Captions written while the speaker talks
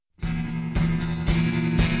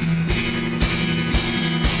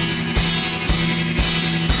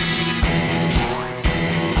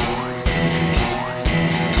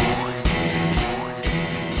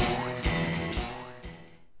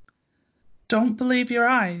Don't believe your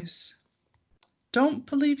eyes. Don't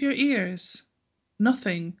believe your ears.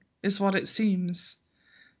 Nothing is what it seems.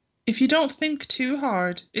 If you don't think too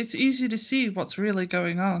hard, it's easy to see what's really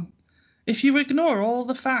going on. If you ignore all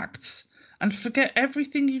the facts and forget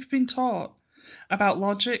everything you've been taught about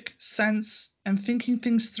logic, sense, and thinking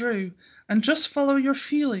things through, and just follow your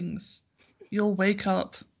feelings, you'll wake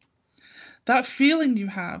up. That feeling you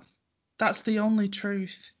have, that's the only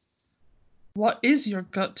truth. What is your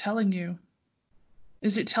gut telling you?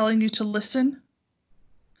 Is it telling you to listen?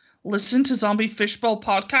 Listen to Zombie Fishbowl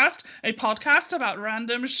Podcast, a podcast about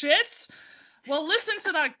random shit? Well, listen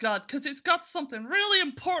to that gut, because it's got something really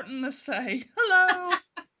important to say. Hello.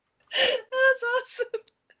 That's awesome.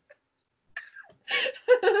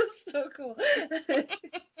 That's so cool.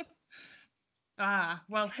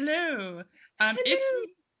 Well, hello. Hello.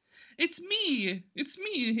 It's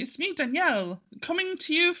me, Danielle, coming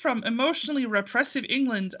to you from emotionally repressive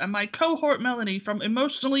England, and my cohort Melanie from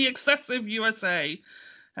emotionally excessive USA.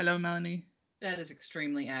 Hello, Melanie. That is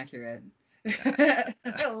extremely accurate.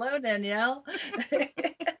 Hello, Danielle.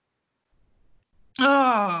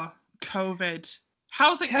 COVID.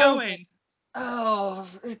 How's it COVID. going? Oh,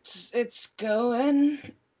 it's going.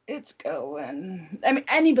 It's going. I mean,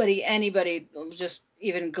 anybody just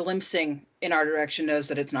even glimpsing in our direction knows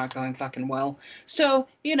that it's not going fucking well. So,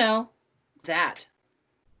 that.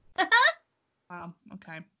 Wow,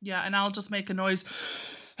 okay. Yeah, and I'll just make a noise.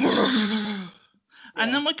 And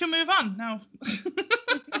then we can move on. No.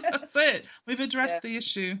 That's it. We've addressed the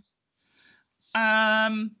issue.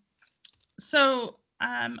 So,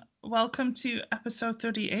 welcome to episode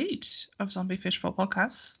 38 of Zombie Fishbowl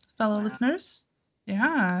Podcast, fellow listeners.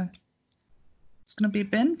 Yeah. It's going to be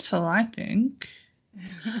Bintle, I think.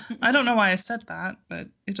 I don't know why I said that, but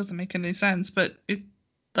it doesn't make any sense, but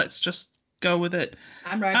let's just go with it.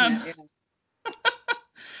 I'm writing it, yeah.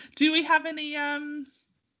 Do we have any,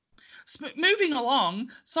 moving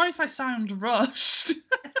along, sorry if I sound rushed.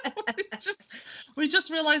 we just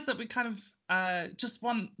realized that we kind of just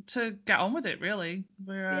want to get on with it, really.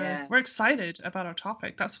 We're excited about our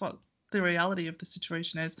topic. That's what the reality of the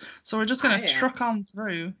situation is. So we're just going to truck on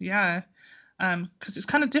through, because it's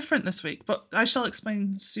kind of different this week, but I shall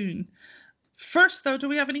explain soon. First, though, do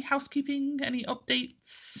we have any housekeeping, any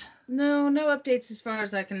updates? No updates as far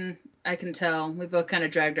as I can tell. We both kind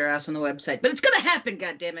of dragged our ass on the website, but it's gonna happen.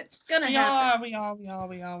 God damn it, it's gonna happen. We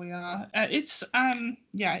are. It's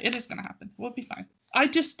it is gonna happen. We'll be fine. I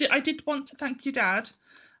did want to thank your dad,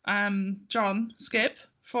 John Skip,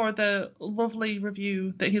 for the lovely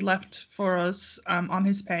review that he left for us on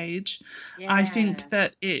his page. Yeah. I think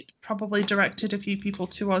that it probably directed a few people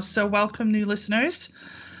to us. So welcome, new listeners.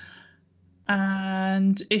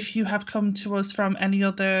 And if you have come to us from any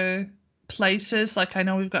other places, like I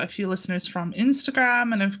know we've got a few listeners from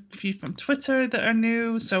Instagram and a few from Twitter that are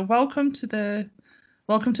new, so welcome to the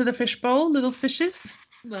fishbowl, little fishes.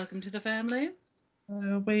 Welcome to the family.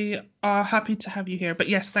 We are happy to have you here. But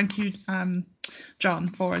yes, thank you, John,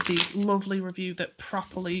 for the lovely review that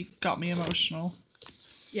properly got me emotional.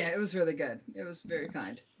 Yeah, it was really good. It was very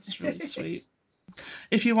kind. It's really sweet.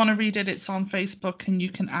 If you want to read it, it's on Facebook, and you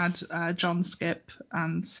can add John Skip,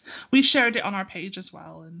 and we shared it on our page as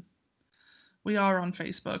well, and we are on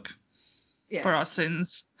Facebook for our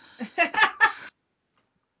sins.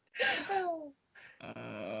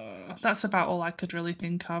 That's about all I could really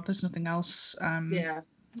think of. There's nothing else. Yeah,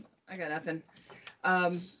 I got nothing.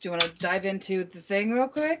 Do you want to dive into the thing real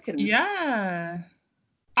quick? Yeah.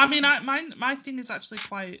 I mean, my thing is actually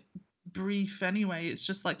quite brief anyway. It's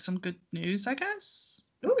just like some good news, I guess.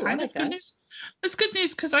 Ooh, I like that. Good news. It's good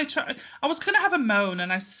news because I was going to have a moan,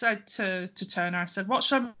 and I said to Turner, I said, what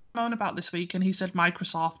should I moan about this week? And he said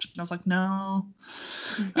Microsoft, and I was like, no.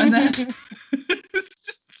 And then it's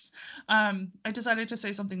just, I decided to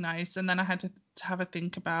say something nice, and then I had to have a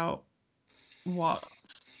think about what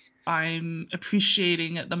I'm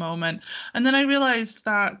appreciating at the moment. And then I realized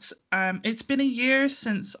that it's been a year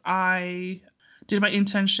since I did my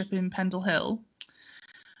internship in Pendle Hill.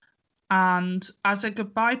 And as a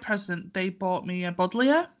goodbye present, they bought me a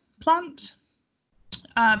buddleia plant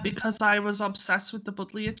because I was obsessed with the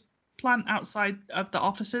buddleia plant outside of the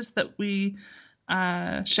offices that we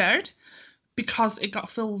shared, because it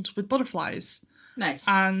got filled with butterflies. Nice.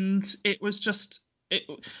 And it was just...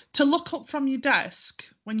 to look up from your desk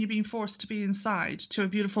when you're being forced to be inside to a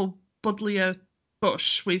beautiful buddleia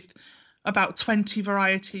bush with about 20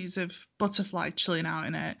 varieties of butterfly chilling out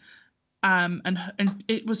in it, and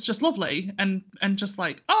it was just lovely, and just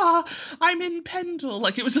like, I'm in Pendle,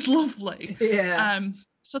 like it was just lovely. Yeah.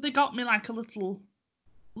 So they got me like a little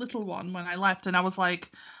one when I left, and I was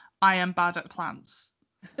like, I am bad at plants.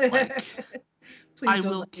 Like Please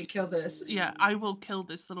don't let me kill this. Yeah, I will kill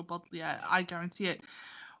this little buddleia. I guarantee it.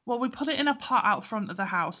 Well, we put it in a pot out front of the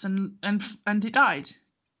house, and it died.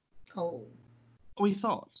 Oh. We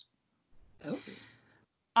thought. Oh.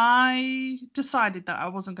 I decided that I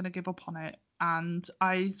wasn't going to give up on it, and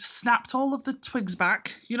I snapped all of the twigs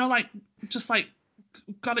back. You know, like just like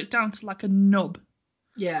got it down to like a nub.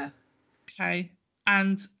 Yeah. Okay.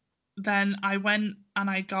 And then I went and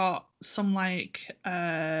I got some like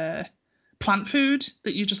plant food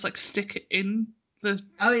that you just like stick in the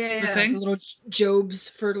the thing. The little Job's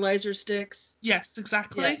fertilizer sticks. Yes,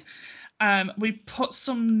 exactly. Yeah. We put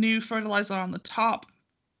some new fertilizer on the top,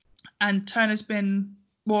 and Turner's been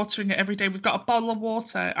watering it every day. We've got a bottle of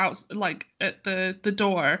water out like at the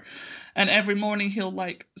door, and every morning he'll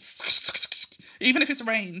like even if it's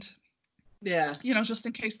rained. Yeah. You know, just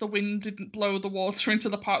in case the wind didn't blow the water into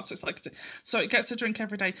the pot, so it gets a drink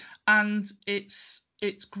every day, and it's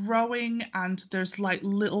growing, and there's like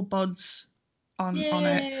little buds on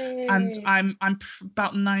it, and I'm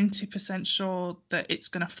about 90% sure that it's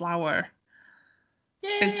gonna flower.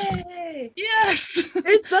 Yay! Yes,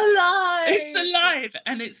 it's alive. It's alive,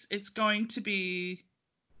 and it's going to be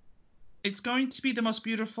the most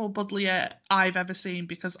beautiful buddleia I've ever seen,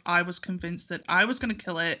 because I was convinced that I was going to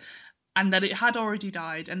kill it and that it had already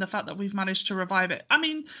died, and the fact that we've managed to revive it. I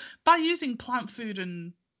mean, by using plant food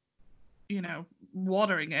and, you know,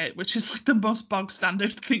 watering it, which is like the most bog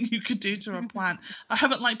standard thing you could do to a plant. I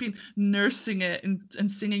haven't like been nursing it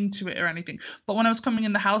and singing to it or anything. But when I was coming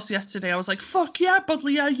in the house yesterday, I was like, fuck yeah,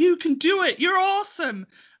 buddleia, you can do it. You're awesome.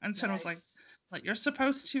 And Jen was like, you're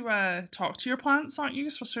supposed to talk to your plants, aren't you?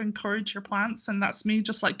 You're supposed to encourage your plants, and that's me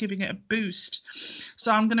just like giving it a boost.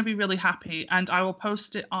 So I'm going to be really happy, and I will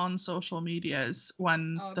post it on social medias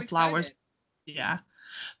when the flowers. Excited. Yeah.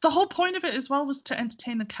 The whole point of it as well was to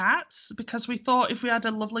entertain the cats, because we thought if we had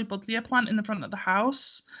a lovely buddleia plant in the front of the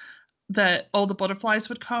house, that all the butterflies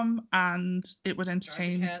would come and it would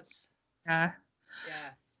entertain the cats. Yeah. Yeah.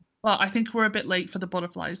 Well, I think we're a bit late for the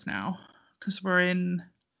butterflies now, because we're in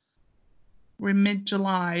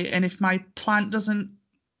mid-July, and if my plant doesn't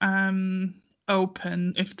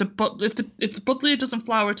open, if the buddleia doesn't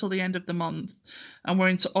flower till the end of the month, and we're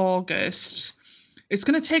into August, it's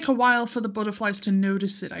going to take a while for the butterflies to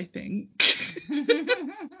notice it, I think.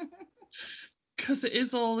 Because it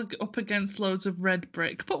is all up against loads of red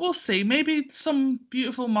brick. But we'll see. Maybe some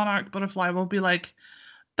beautiful monarch butterfly will be like,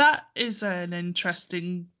 that is an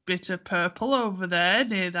interesting bit of purple over there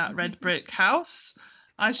near that red brick house.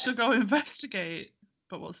 I shall go investigate.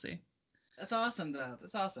 But we'll see. That's awesome, though.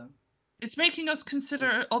 That's awesome. It's making us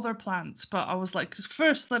consider other plants, but I was like,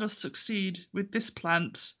 first let us succeed with this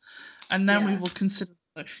plant, and then we will consider.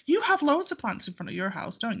 You have loads of plants in front of your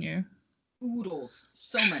house, don't you? Oodles.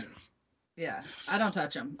 So many. Yeah. I don't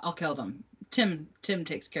touch them. I'll kill them. Tim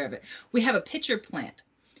takes care of it. We have a pitcher plant.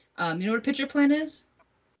 You know what a pitcher plant is?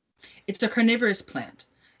 It's a carnivorous plant,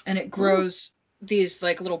 and it grows these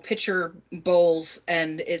like little pitcher bowls,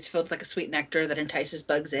 and it's filled with like a sweet nectar that entices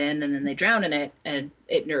bugs in, and then they drown in it, and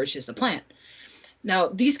it nourishes the plant. Now,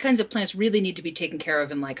 these kinds of plants really need to be taken care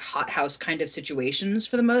of in like hothouse kind of situations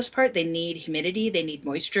for the most part. They need humidity, they need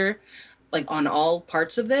moisture, like on all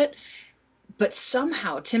parts of it. But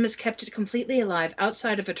somehow Tim has kept it completely alive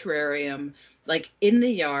outside of a terrarium, like in the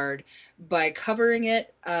yard, by covering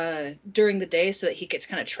it during the day so that he gets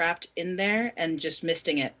kind of trapped in there and just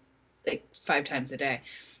misting it like 5 times a day.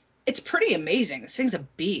 It's pretty amazing. This thing's a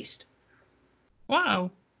beast. Wow.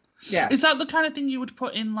 Yeah. Is that the kind of thing you would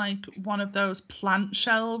put in like one of those plant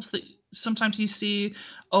shelves that sometimes you see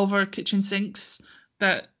over kitchen sinks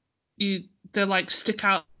that they like stick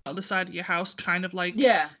out the side of your house, kind of like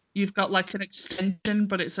you've got like an extension,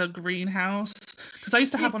 but it's a greenhouse? Because I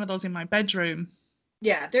used to have one of those in my bedroom.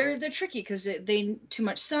 Yeah, they're tricky because they too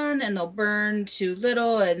much sun and they'll burn too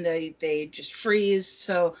little and they just freeze.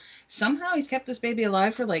 So somehow he's kept this baby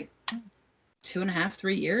alive for like 2.5,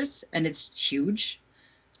 3 years, and it's huge.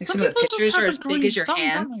 Like some of the pictures are as big as your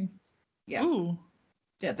hand. Yeah. Ooh.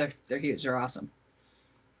 Yeah, they're huge. They're awesome.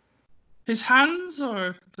 His hands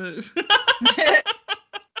or the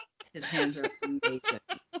His hands are amazing.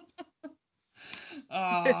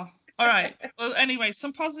 All right. Well, anyway,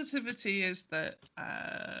 some positivity is that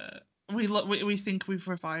we think we've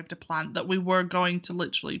revived a plant that we were going to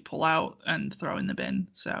literally pull out and throw in the bin.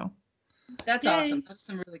 So that's awesome. That's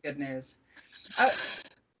some really good news.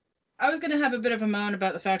 I was going to have a bit of a moan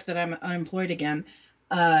about the fact that I'm unemployed again,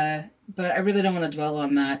 but I really don't want to dwell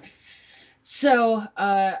on that. So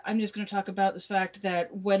I'm just going to talk about this fact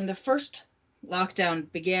that when the first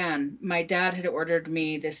lockdown began, my dad had ordered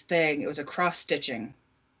me this thing. It was a cross-stitching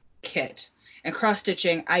kit. And cross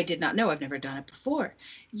stitching, I did not know. I've never done it before.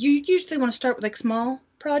 You usually want to start with like small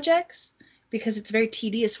projects because it's very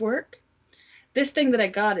tedious work. This thing that I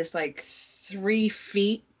got is like 3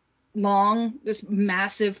 feet long. This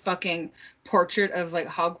massive fucking portrait of like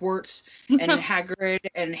Hogwarts and Hagrid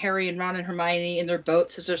and Harry and Ron and Hermione in their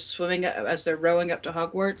boats as they're rowing up to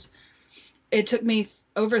Hogwarts. It took me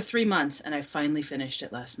over 3 months, and I finally finished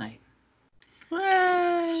it last night.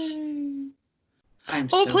 Hooray. I'm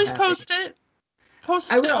Oh, so please happy. post it.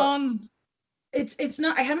 Post I it will. on. It's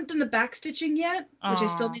not. I haven't done the back stitching yet, which I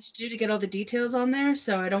still Aw. need to do to get all the details on there.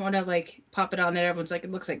 So I don't want to like pop it on there. Everyone's like,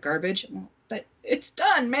 it looks like garbage, but it's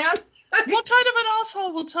done, man. What kind of an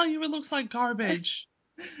asshole will tell you it looks like garbage?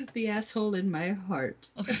 The asshole in my heart.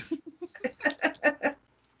 Oh,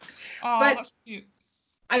 But that's cute.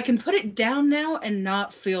 I can put it down now and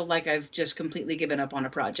not feel like I've just completely given up on a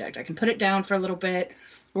project. I can put it down for a little bit,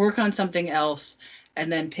 work on something else, and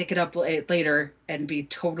then pick it up later and be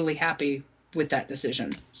totally happy with that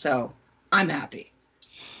decision. So I'm happy.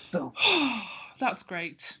 Boom. That's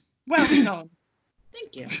great. Well done.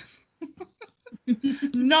 Thank you.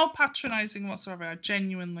 No patronizing whatsoever. I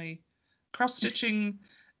genuinely, cross stitching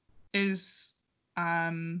is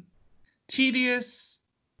tedious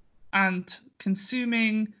and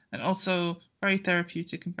consuming, and also very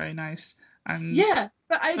therapeutic and very nice. And Yeah,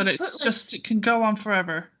 but it can go on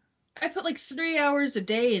forever. I put like 3 hours a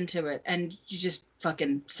day into it, and you just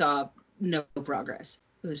fucking saw no progress.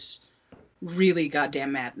 It was really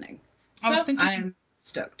goddamn maddening. So I'm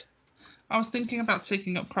stoked. I was thinking about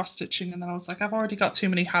taking up cross stitching, and then I was like, I've already got too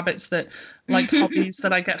many habits that, like hobbies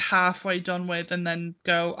that I get halfway done with and then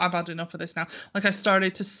go, I've had enough of this now. Like I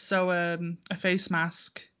started to sew a face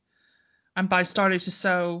mask, and by started to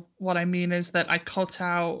sew, what I mean is that I cut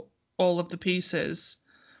out all of the pieces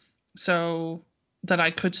so that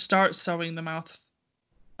I could start sewing the mouth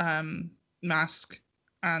mask,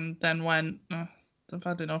 and then went, oh, I've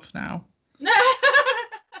had enough now.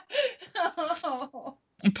 Oh.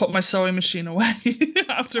 And put my sewing machine away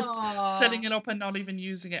after Aww. setting it up and not even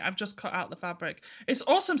using it. I've just cut out the fabric. It's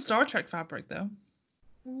awesome Star Trek fabric, though.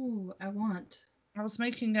 Ooh, I want. I was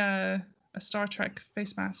making a Star Trek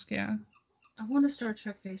face mask, yeah. I want a Star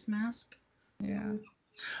Trek face mask. Yeah.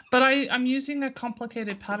 But I'm using a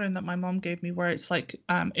complicated pattern that my mom gave me where it's like,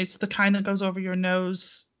 it's the kind that goes over your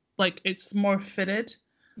nose. Like, it's more fitted.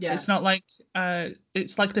 Yeah. It's not like,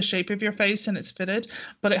 it's like the shape of your face and it's fitted,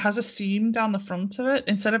 but it has a seam down the front of it.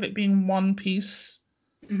 Instead of it being one piece,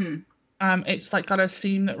 it's like got a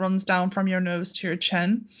seam that runs down from your nose to your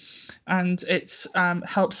chin, and it's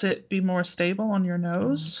helps it be more stable on your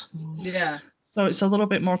nose. Yeah. So it's a little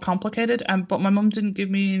bit more complicated. But my mum didn't give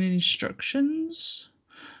me any instructions.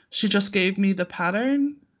 She just gave me the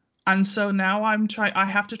pattern. And so now I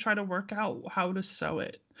have to try to work out how to sew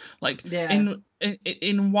it. Like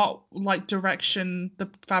in what like direction the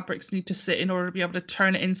fabrics need to sit in order to be able to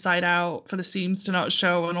turn it inside out for the seams to not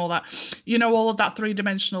show and all that. You know, all of that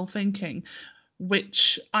three-dimensional thinking,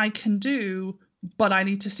 which I can do, but I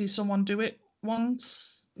need to see someone do it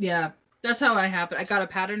once. Yeah. That's how I happen. I got a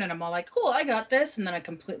pattern and I'm all like, cool, I got this. And then I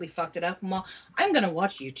completely fucked it up. I'm going to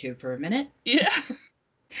watch YouTube for a minute. Yeah.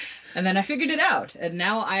 And then I figured it out. And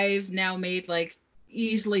now I've made like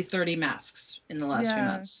easily 30 masks in the last few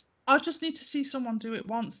months. I'll just need to see someone do it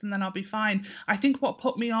once and then I'll be fine. I think what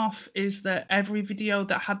put me off is that every video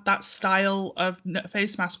that had that style of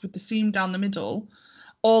face mask with the seam down the middle,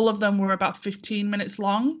 all of them were about 15 minutes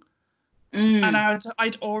long. And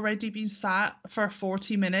I'd already been sat for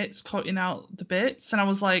 40 minutes cutting out the bits. And I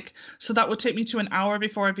was like, so that would take me to an hour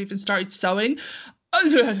before I've even started sewing.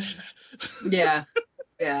 Yeah.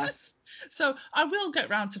 Yeah. So I will get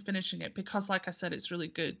round to finishing it because, like I said, it's really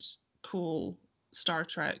good, cool Star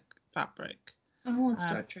Trek fabric. I want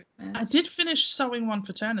Star Trek, man. I did finish sewing one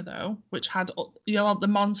for Turner though, which had the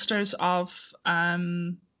monsters of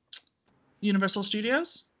Universal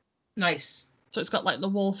Studios. Nice. So it's got like the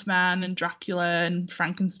Wolfman and Dracula and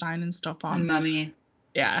Frankenstein and stuff on. Mummy.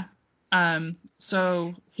 Yeah.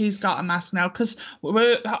 So he's got a mask now because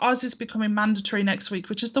ours is becoming mandatory next week,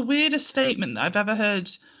 which is the weirdest statement that I've ever heard.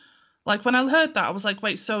 Like when I heard that, I was like,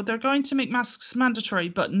 wait, so they're going to make masks mandatory,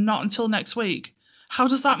 but not until next week? How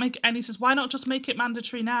does that make any sense? Why not just make it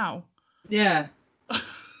mandatory now? Yeah.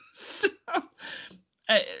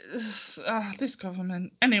 This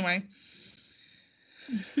government. Anyway.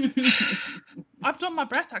 I've done my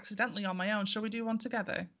breath accidentally on my own. Shall we do one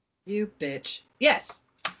together? You bitch. Yes.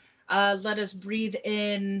 Let us breathe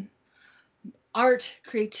in art,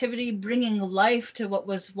 creativity, bringing life to what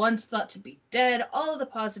was once thought to be dead, all of the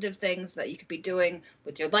positive things that you could be doing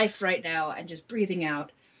with your life right now, and just breathing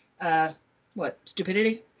out,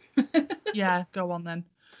 stupidity? Yeah, go on then.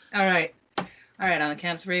 All right. All right, on the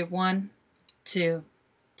count of three. 1, 2,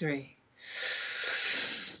 3.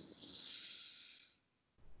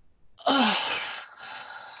 Oh,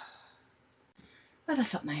 oh, that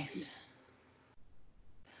felt nice.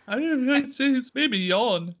 It's made me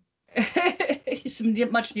yawn.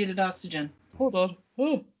 Some much needed oxygen. Hold on.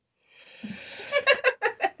 Oh.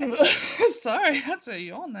 Sorry, that's a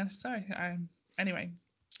yawn then. Sorry. Anyway.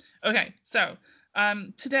 Okay, so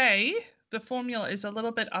today the formula is a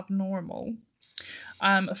little bit abnormal.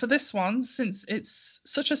 For this one, since it's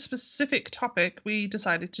such a specific topic, we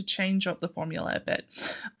decided to change up the formula a bit.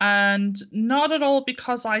 And not at all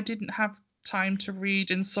because I didn't have time to read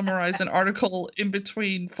and summarize an article in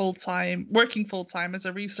between working full time as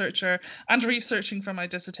a researcher and researching for my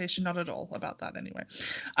dissertation, not at all about that anyway.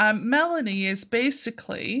 Melanie is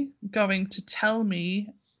basically going to tell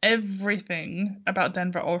me everything about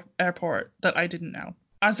Denver Airport that I didn't know,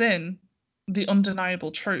 as in the undeniable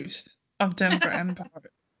truth of Denver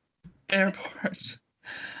Airport.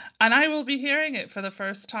 And I will be hearing it for the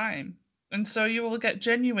first time. And so you will get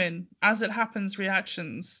genuine, as it happens,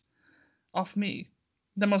 reactions of me,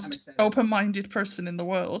 the most open-minded person in the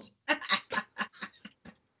world.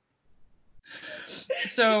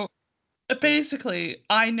 So basically,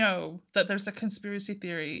 I know that there's a conspiracy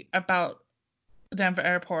theory about Denver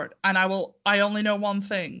Airport, and I only know one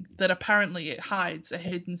thing, that apparently it hides a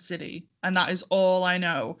hidden city, and that is all I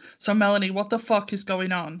know. So Melanie, what the fuck is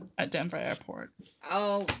going on at Denver Airport?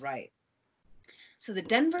 All right. So the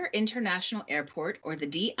Denver International Airport, or the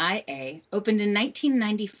DIA, opened in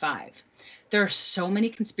 1995. There are so many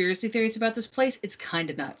conspiracy theories about this place, it's kind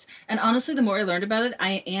of nuts. And honestly, the more I learned about it,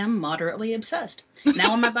 I am moderately obsessed.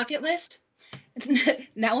 Now on my bucket list,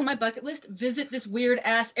 visit this weird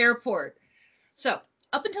ass airport. So,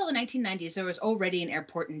 up until the 1990s, there was already an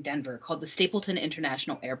airport in Denver called the Stapleton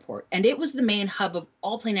International Airport, and it was the main hub of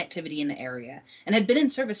all plane activity in the area and had been in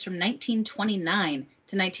service from 1929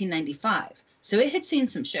 to 1995. So it had seen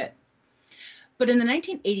some shit. But in the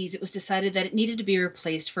 1980s, it was decided that it needed to be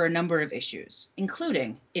replaced for a number of issues,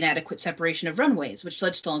 including inadequate separation of runways, which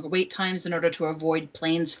led to longer wait times in order to avoid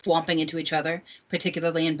planes swamping into each other,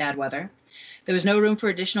 particularly in bad weather. There was no room for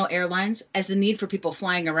additional airlines, as the need for people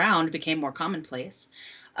flying around became more commonplace.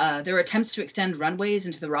 There were attempts to extend runways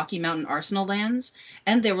into the Rocky Mountain Arsenal lands,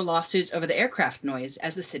 and there were lawsuits over the aircraft noise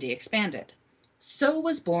as the city expanded. So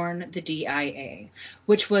was born the DIA,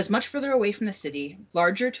 which was much further away from the city,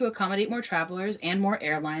 larger to accommodate more travelers and more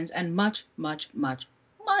airlines, and much, much, much,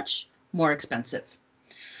 much more expensive.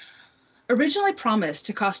 Originally promised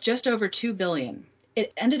to cost just over $2 billion,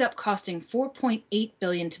 it ended up costing $4.8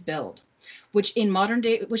 billion to build, which is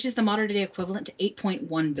the modern day equivalent to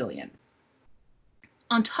 $8.1 billion.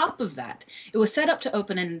 On top of that, it was set up to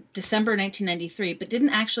open in December 1993, but didn't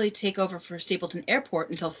actually take over for Stapleton Airport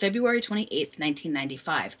until February 28,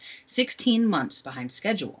 1995, 16 months behind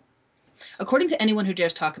schedule. According to anyone who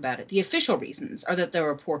dares talk about it, the official reasons are that there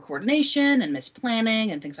were poor coordination and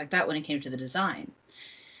misplanning and things like that when it came to the design.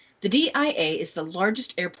 The DIA is the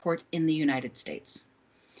largest airport in the United States.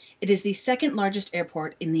 It is the second largest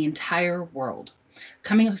airport in the entire world,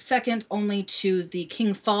 coming second only to the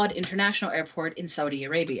King Fahd International Airport in Saudi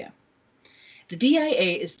Arabia. The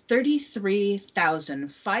DIA is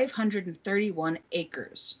 33,531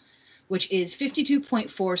 acres, which is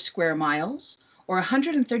 52.4 square miles, or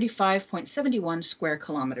 135.71 square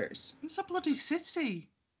kilometers. It's a bloody city.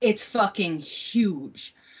 It's fucking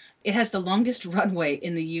huge. It has the longest runway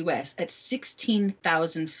in the U.S. at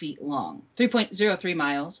 16,000 feet long, 3.03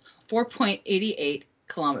 miles, 4.88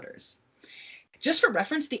 kilometers. Just for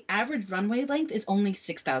reference, the average runway length is only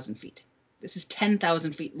 6,000 feet. This is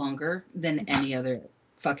 10,000 feet longer than any other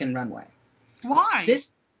fucking runway. Why?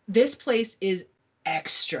 This place is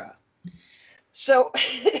extra. So,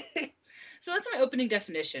 so that's my opening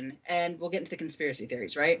definition, and we'll get into the conspiracy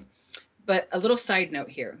theories, right? But a little side note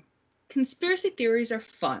here. Conspiracy theories are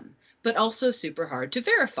fun, but also super hard to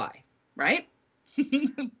verify, right?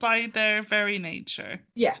 By their very nature.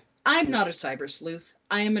 Yeah, I'm not a cyber sleuth.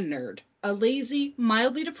 I am a nerd. A lazy,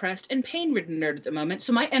 mildly depressed, and pain-ridden nerd at the moment,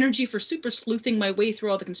 so my energy for super sleuthing my way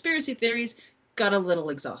through all the conspiracy theories got a little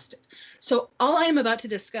exhausted. So all I am about to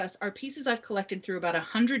discuss are pieces I've collected through about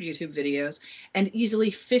 100 YouTube videos and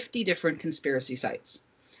easily 50 different conspiracy sites.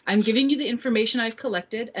 I'm giving you the information I've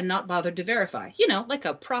collected and not bothered to verify. You know, like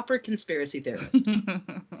a proper conspiracy theorist.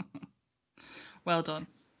 Well done.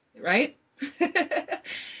 Right?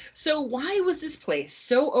 So why was this place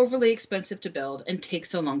so overly expensive to build and take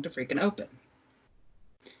so long to freaking open?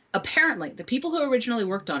 Apparently, the people who originally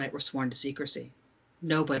worked on it were sworn to secrecy.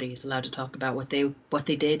 Nobody is allowed to talk about what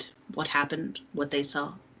they did, what happened, what they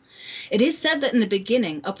saw. It is said that in the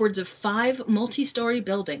beginning, upwards of 5 multi-story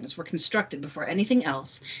buildings were constructed before anything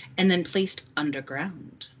else and then placed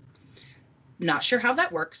underground. Not sure how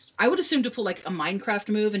that works. I would assume to pull like a Minecraft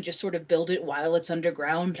move and just sort of build it while it's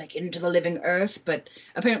underground, like into the living earth, but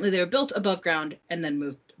apparently they were built above ground and then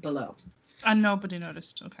moved below. And nobody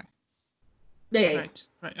noticed. Okay. Yeah.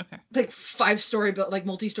 Right, okay. Like 5-story, like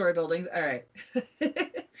multi-story buildings. All right.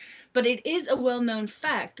 But it is a well-known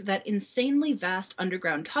fact that insanely vast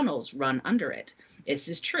underground tunnels run under it. This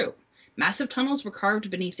is true. Massive tunnels were carved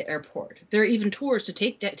beneath the airport. There are even tours to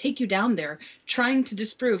take you down there, trying to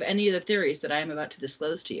disprove any of the theories that I am about to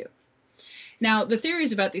disclose to you. Now, the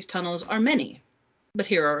theories about these tunnels are many, but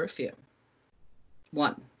here are a few.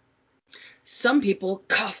 1. Some people,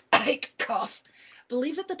 cough,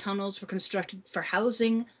 believe that the tunnels were constructed for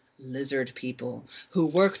housing lizard people who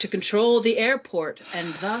work to control the airport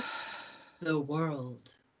and thus the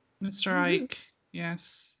world. Mr. Ike,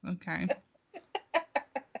 yes, okay.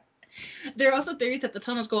 There are also theories that the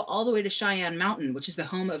tunnels go all the way to Cheyenne Mountain, which is the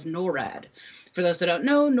home of NORAD. For those that don't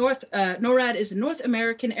know, NORAD is the North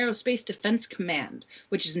American Aerospace Defense Command,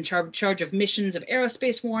 which is in charge of missions of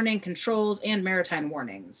aerospace warning, controls, and maritime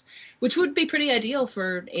warnings, which would be pretty ideal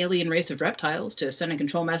for an alien race of reptiles to send and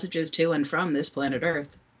control messages to and from this planet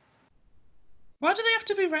Earth. Why do they have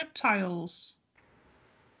to be reptiles?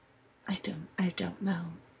 I don't know.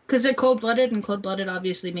 Because they're cold-blooded, and cold-blooded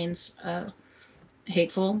obviously means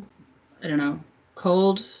hateful. I don't know.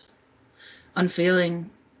 Cold,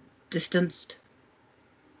 unfeeling, distanced.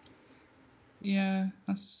 Yeah,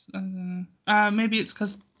 that's, I don't know. Maybe it's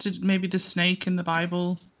because maybe the snake in the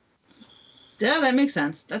Bible. Yeah, that makes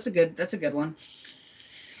sense. That's a good one.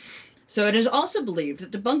 So it is also believed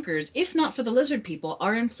that the bunkers, if not for the lizard people,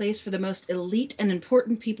 are in place for the most elite and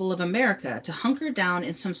important people of America to hunker down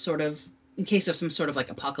in case of some sort of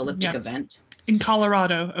like apocalyptic event. In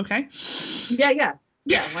Colorado, okay? Yeah,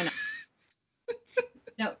 why not?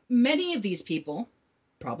 Now, many of these people,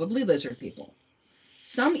 probably lizard people,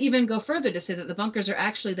 some even go further to say that the bunkers are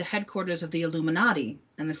actually the headquarters of the Illuminati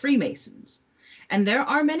and the Freemasons. And there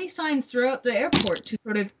are many signs throughout the airport to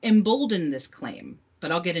sort of embolden this claim,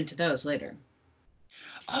 but I'll get into those later.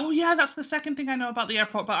 Oh, yeah, that's the second thing I know about the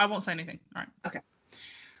airport, but I won't say anything. All right. Okay.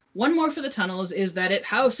 One more for the tunnels is that it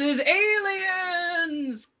houses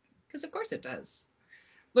aliens! Because of course it does.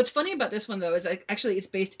 What's funny about this one, though, is actually it's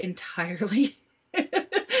based entirely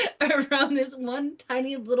around this one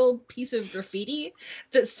tiny little piece of graffiti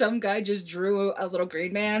that some guy just drew a little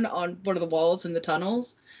green man on one of the walls in the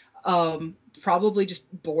tunnels. Probably just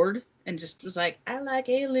bored and just was like, I like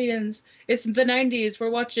aliens. It's the 90s. We're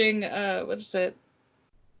watching, what is it?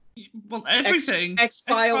 Well, everything.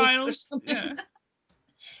 X-Files or something. Yeah.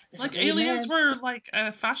 Like aliens were like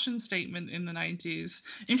a fashion statement in the 90s.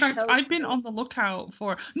 In fact, I've been on the lookout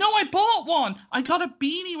for... No, I bought one! I got a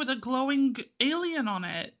beanie with a glowing alien on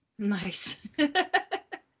it. Nice.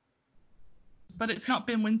 But it's not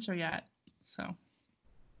been winter yet, so...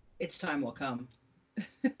 Its time will come.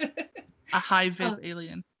 A high-vis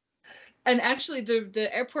alien. And actually, the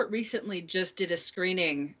airport recently just did a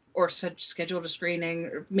screening, or scheduled a screening,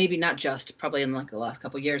 or maybe not just, probably in like the last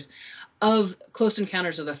couple of years, of Close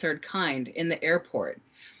Encounters of the Third Kind in the airport,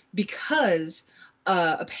 because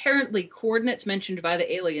apparently coordinates mentioned by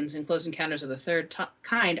the aliens in Close Encounters of the Third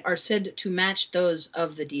Kind are said to match those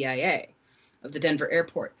of the DIA, of the Denver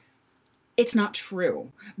airport. It's not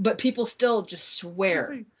true, but people still just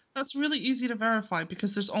swear. That's really easy to verify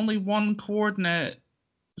because there's only one coordinate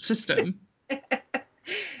system.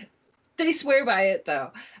 They swear by it,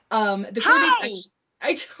 though. The How? coordinates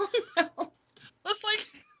I don't know. That's like...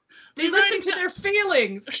 They listen to their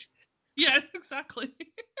feelings. Yeah, exactly.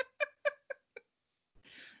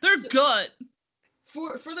 Their gut.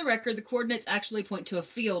 For the record, the coordinates actually point to a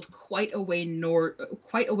field quite a ways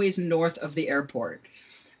north of the airport.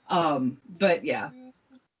 But yeah.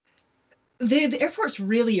 The airport's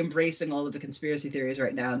really embracing all of the conspiracy theories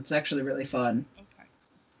right now. It's actually really fun. Okay.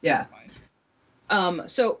 Yeah.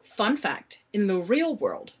 So, fun fact, in the real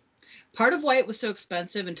world, part of why it was so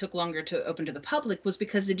expensive and took longer to open to the public was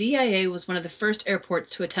because the DIA was one of the first airports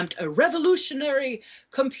to attempt a revolutionary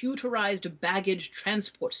computerized baggage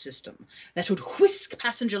transport system that would whisk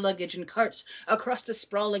passenger luggage in carts across the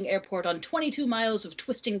sprawling airport on 22 miles of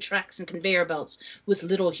twisting tracks and conveyor belts with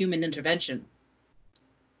little human intervention.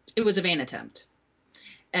 It was a vain attempt,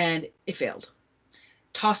 and it failed,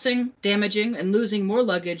 tossing, damaging, and losing more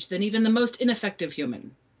luggage than even the most ineffective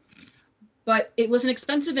human. But it was an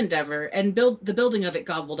expensive endeavor, and the building of it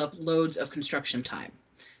gobbled up loads of construction time.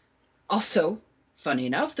 Also, Funny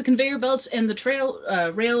enough, the conveyor belts and the trail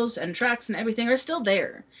rails and tracks and everything are still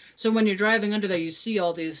there. So when you're driving under there, you see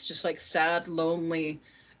all these just like sad, lonely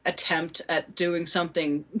attempt at doing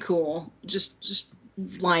something cool, just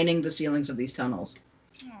lining the ceilings of these tunnels.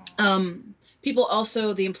 People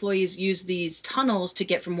also, the employees use these tunnels to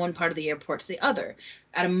get from one part of the airport to the other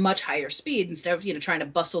at a much higher speed instead of, trying to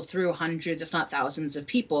bustle through hundreds, if not thousands of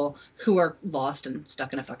people who are lost and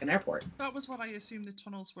stuck in a fucking airport. That was what I assumed the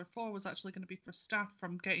tunnels were for, was actually going to be for staff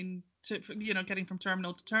from getting from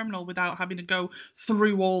terminal to terminal without having to go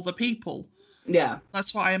through all the people. Yeah.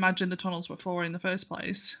 That's what I imagined the tunnels were for in the first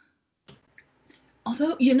place.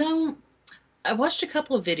 Although, I watched a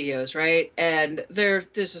couple of videos, right? And there's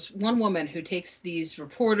this one woman who takes these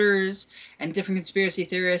reporters and different conspiracy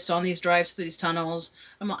theorists on these drives through these tunnels.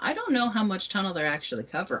 I don't know how much tunnel they're actually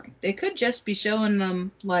covering. They could just be showing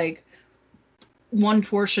them like one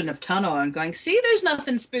portion of tunnel and going, see, there's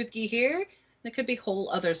nothing spooky here. There could be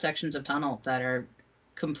whole other sections of tunnel that are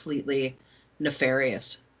completely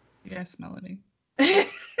nefarious. Yes, Melanie.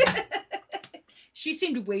 She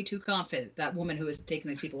seemed way too confident, that woman who was taking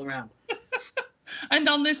these people around. And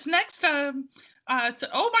on this next, oh my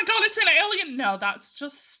God, it's an alien. No, that's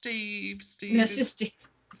just Steve. That's just Steve.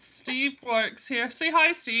 Steve works here. Say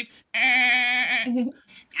hi, Steve.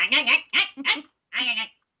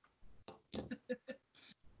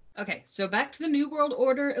 Okay, so back to the New World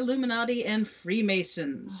Order, Illuminati, and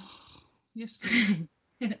Freemasons. Yes, please.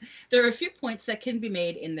 There are a few points that can be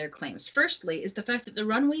made in their claims. Firstly is the fact that the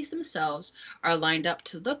runways themselves are lined up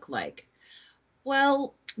to look like,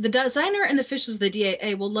 well, the designer and officials of the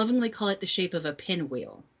DAA will lovingly call it the shape of a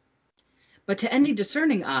pinwheel. But to any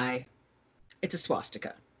discerning eye, it's a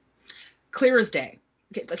swastika. Clear as day.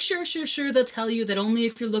 Okay, like, sure, they'll tell you that only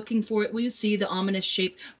if you're looking for it will you see the ominous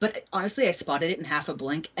shape. But honestly, I spotted it in half a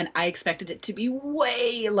blink, and I expected it to be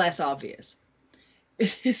way less obvious.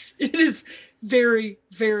 It is very,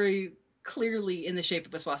 very clearly in the shape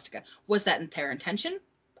of a swastika. Was that in their intention?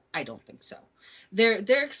 I don't think so. Their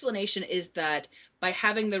explanation is that by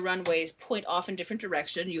having the runways point off in different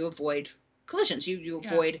direction, you avoid collisions. You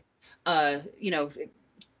avoid,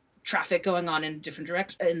 traffic going on in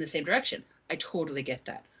the same direction. I totally get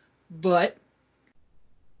that, but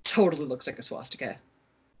totally looks like a swastika,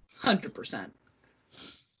 100%.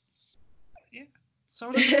 Yeah,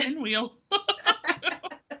 sort of a pinwheel.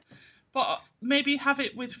 But maybe have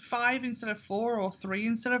it with 5 instead of 4 or 3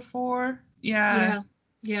 instead of 4. Yeah.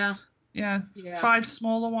 5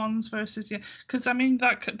 smaller ones versus because I mean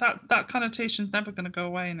that connotation's never going to go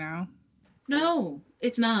away now. No,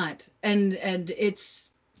 it's not, and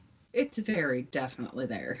it's very definitely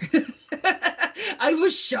there. I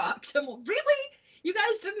was shocked. I'm like, really? You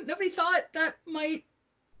guys nobody thought that might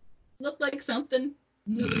look like something?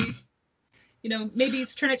 Nobody, maybe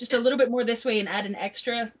it's turn it just a little bit more this way and add an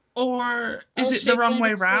extra. Or is it the wrong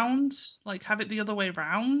way round? Like, have it the other way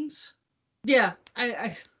round? Yeah,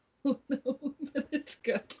 I don't know, but it's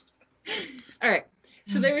good. All right.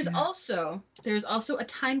 So there's also a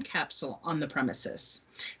time capsule on the premises,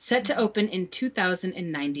 set to open in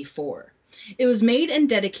 2094. It was made and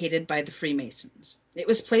dedicated by the Freemasons. It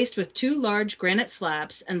was placed with 2 large granite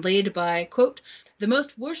slabs and laid by, quote, the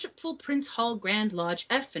most worshipful Prince Hall Grand Lodge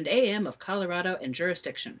F and AM of Colorado and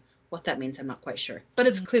jurisdiction. What that means, I'm not quite sure, but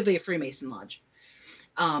it's clearly a Freemason lodge.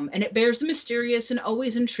 And it bears the mysterious and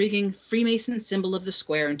always intriguing Freemason symbol of the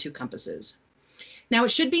square and 2 compasses. Now,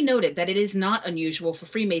 it should be noted that it is not unusual for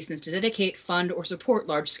Freemasons to dedicate, fund, or support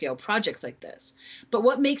large-scale projects like this. But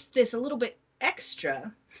what makes this a little bit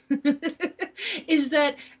extra is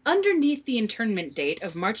that underneath the internment date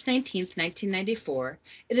of March 19th, 1994,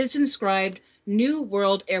 it is inscribed New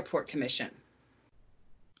World Airport Commission.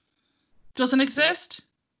 Doesn't exist?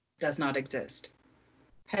 Does not exist.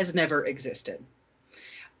 Has never existed.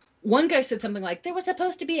 One guy said something like, there was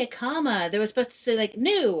supposed to be a comma. There was supposed to say, like,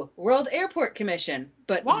 New World Airport Commission.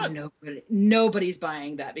 But what? Nobody's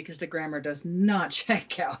buying that because the grammar does not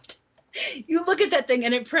check out. You look at that thing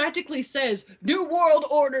and it practically says, New World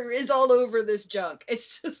Order is all over this junk.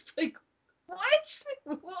 It's just like, what?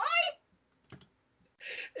 Why?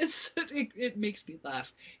 It makes me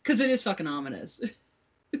laugh because it is fucking ominous.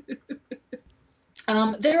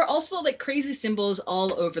 There are also like crazy symbols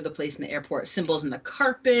all over the place in the airport. Symbols in the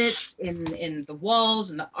carpets, in the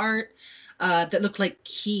walls, in the art that look like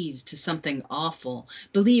keys to something awful,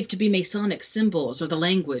 believed to be Masonic symbols or the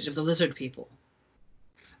language of the lizard people.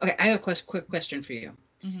 Okay, I have a quick question for you,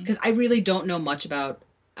 because I really don't know much about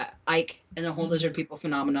Ike and the whole lizard people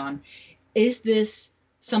phenomenon. Is this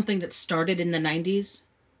something that started in the 90s?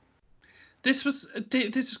 This was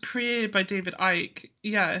created by David Icke,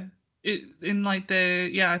 yeah. in like the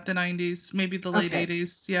 90s, maybe the late Okay.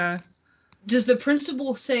 80s. Yeah. Does the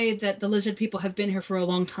principal say that the lizard people have been here for a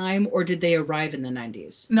long time, or did they arrive in the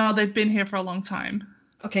 90s? No, they've been here for a long time.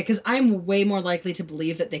 Okay, because I'm way more likely to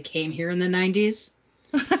believe that they came here in the 90s.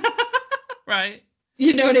 Right.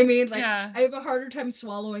 You know what I mean? Like, Yeah. I have a harder time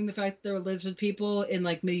swallowing the fact that there were lizard people in,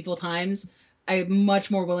 like, medieval times. I'm much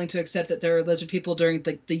more willing to accept that there were lizard people during,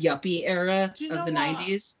 like, the yuppie era Do you of know the what?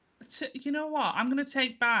 90s. You know what? I'm gonna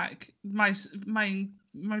take back my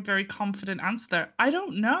very confident answer there. I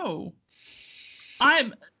don't know.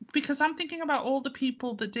 I'm because I'm thinking about all the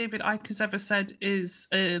people that David Icke has ever said is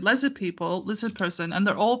a lizard person, and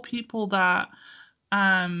they're all people that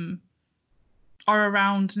um are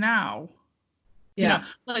around now. You know, Yeah.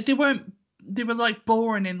 like they were like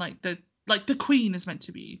born in like the Queen is meant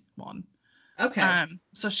to be one. Okay.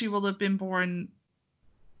 So she will have been born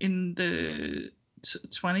in the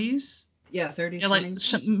 20s. Yeah, 30s, Yeah, like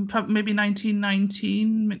 20s. maybe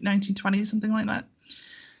 1919, 1920, something like that.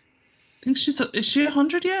 I think is she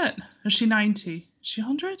 100 yet? Is she 90? Is she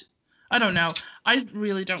 100? I don't know. I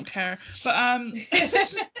really don't care. But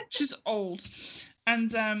she's old.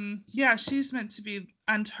 And yeah, she's meant to be,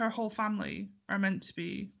 and her whole family are meant to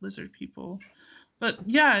be lizard people. But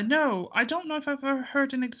yeah, no, I don't know if I've ever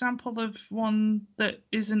heard an example of one that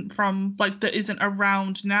isn't from, like, that isn't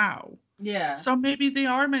around now. Yeah. So maybe they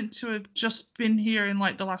are meant to have just been here in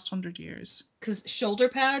like the last 100 years. Because shoulder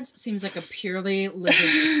pads seems like a purely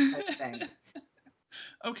lizard type thing.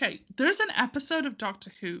 Okay, there's an episode of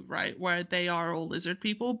Doctor Who, right, where they are all lizard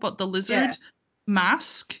people, but the Yeah. lizard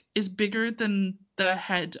mask is bigger than the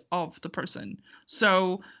head of the person.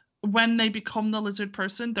 So when they become the lizard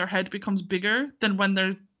person, their head becomes bigger than when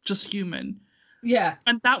they're just human. Yeah.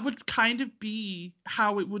 And that would kind of be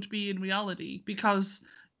how it would be in reality, because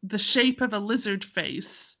the shape of a lizard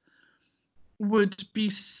face would be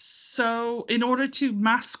so, in order to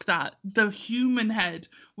mask that, the human head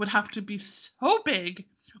would have to be so big,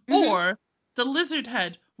 Mm-hmm. or the lizard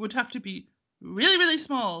head would have to be really, really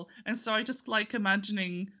small. And so I just like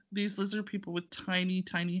imagining these lizard people with tiny,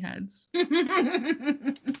 tiny heads.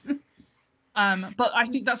 But I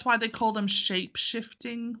think that's why they call them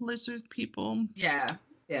shape-shifting lizard people. Yeah.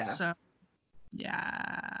 Yeah. So,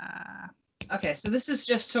 yeah. Okay, so this is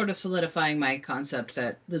just sort of solidifying my concept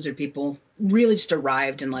that lizard people really just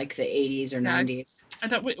arrived in like the 80s or Yeah, 90s. I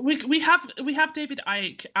don't. We have David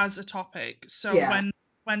Icke as a topic, so Yeah.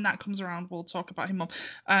 when that comes around, we'll talk about him more.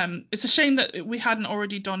 It's a shame that we hadn't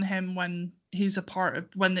already done him when it's a part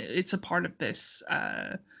of this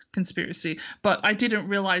conspiracy. But I didn't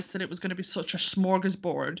realize that it was going to be such a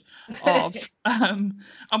smorgasbord of and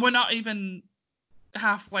we're not even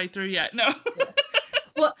halfway through yet. No. Yeah.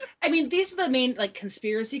 Well, I mean, these are the main like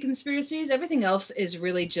conspiracies. Everything else is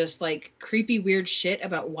really just like creepy, weird shit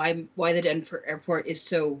about why the Denver airport is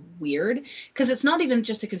so weird. Because it's not even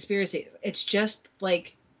just a conspiracy. It's just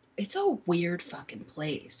like it's a weird fucking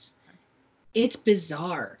place. It's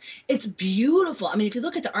bizarre. It's beautiful. I mean, if you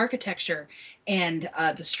look at the architecture and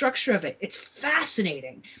the structure of it, it's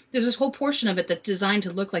fascinating. There's this whole portion of it that's designed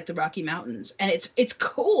to look like the Rocky Mountains, and it's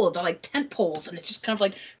cool. They're like tent poles, and it just kind of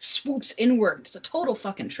like swoops inward. It's a total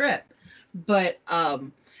fucking trip. But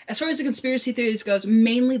as far as the conspiracy theories goes,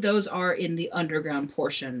 mainly those are in the underground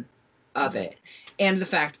portion of it, and the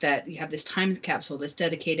fact that you have this time capsule that's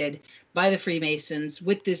dedicated by the Freemasons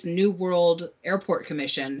with this New World Airport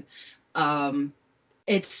Commission.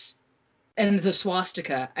 It's and the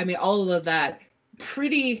swastika. I mean, all of that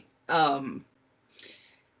pretty.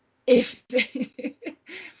 If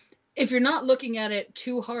if you're not looking at it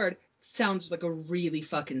too hard, sounds like a really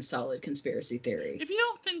fucking solid conspiracy theory. If you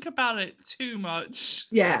don't think about it too much.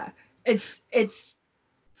 Yeah, it's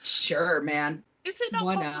sure, man. Is it not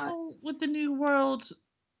Why not? possible with the New World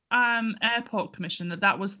Airport Commission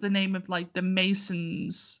that was the name of like the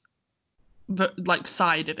Masons like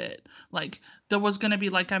side of it? Like there was going to be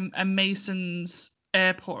like a Masons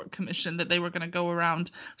Airport Commission that they were going to go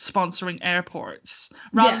around sponsoring airports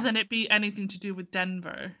rather Yeah. than it be anything to do with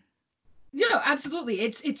Denver. No, absolutely.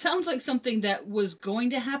 It sounds like something that was going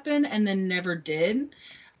to happen and then never did.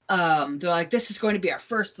 They're like, this is going to be our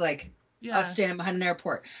first like us Yeah. standing behind an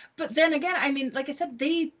airport. But then again, I mean, like I said,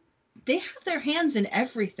 they have their hands in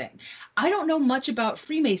everything. I don't know much about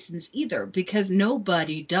Freemasons either because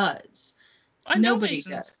nobody does. I know Nobody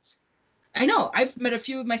Masons. does. I know. I've met a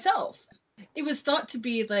few myself. It was thought to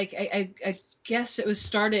be like I guess it was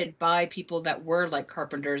started by people that were like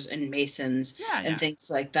carpenters and masons Yeah, and yeah. things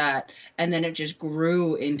like that, and then it just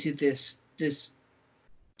grew into this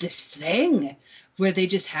thing where they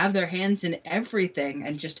just have their hands in everything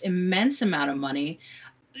and just immense amount of money.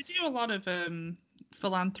 They do a lot of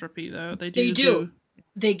philanthropy, though. They They do do. do.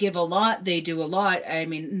 They give a lot. They do a lot. I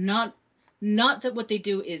mean, not that what they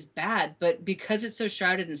do is bad, but because it's so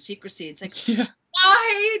shrouded in secrecy, it's like, Yeah.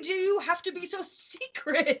 why do you have to be so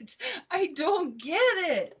secret? I don't get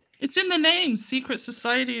it. It's in the name, Secret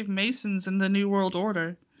Society of Masons in the New World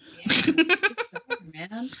Order. Yeah, it's bizarre,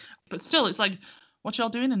 man. But still, it's like, what y'all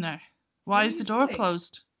doing in there? Why What are is you the door doing?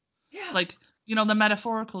 closed? Yeah, Like, the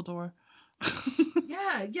metaphorical door.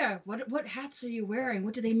 yeah. What hats are you wearing?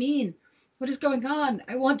 What do they mean? What is going on?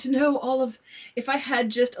 I want to know all of. If I had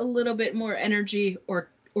just a little bit more energy or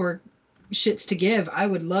shits to give, I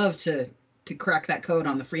would love to crack that code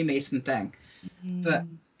on the Freemason thing. But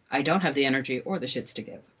Mm. I don't have the energy or the shits to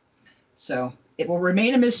give. So it will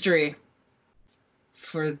remain a mystery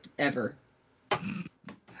forever.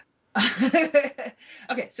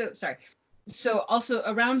 Okay, so sorry. So also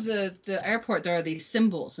around the airport there are these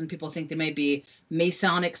symbols, and people think they may be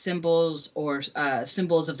Masonic symbols or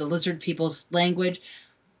symbols of the lizard people's language.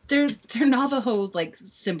 They're Navajo like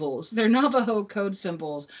symbols. They're Navajo code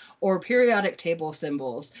symbols or periodic table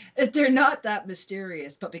symbols. They're not that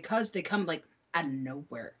mysterious, but because they come like out of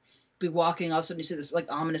nowhere, be walking, all of a sudden you see this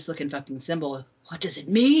like ominous looking fucking symbol. What does it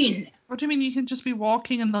mean? What do you mean you can just be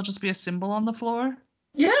walking and there'll just be a symbol on the floor?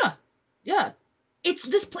 Yeah, yeah.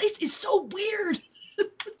 This place is so weird.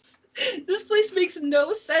 This place makes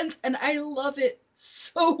no sense, and I love it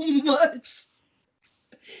so much.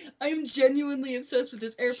 I'm genuinely obsessed with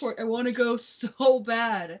this airport. I want to go so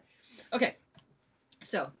bad. Okay,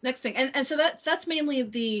 so next thing, and so that's mainly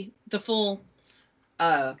the full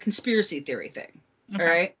conspiracy theory thing. All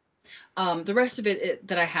Okay. right. The rest of it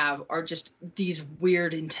that I have are just these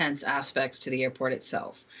weird, intense aspects to the airport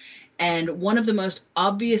itself. And one of the most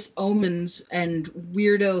obvious omens and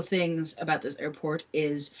weirdo things about this airport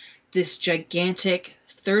is this gigantic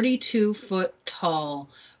 32-foot tall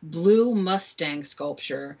blue Mustang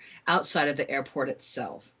sculpture outside of the airport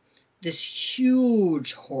itself. This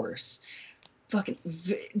huge horse. Fucking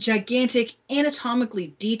gigantic,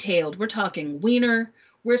 anatomically detailed. We're talking wiener.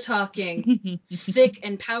 We're talking thick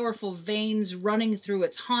and powerful veins running through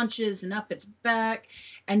its haunches and up its back,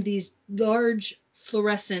 and these large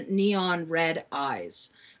fluorescent neon red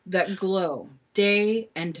eyes that glow day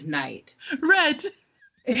and night. Red.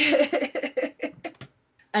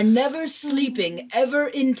 A never sleeping, ever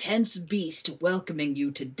intense beast welcoming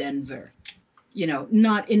you to Denver.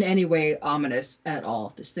 Not in any way ominous at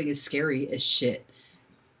all. This thing is scary as shit.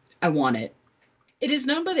 I want it. It is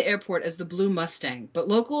known by the airport as the Blue Mustang, but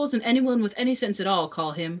locals and anyone with any sense at all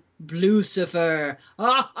call him Blucifer.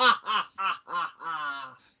 Ha ha ha ha ha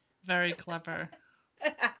ha. Very clever.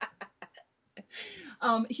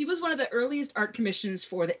 He was one of the earliest art commissions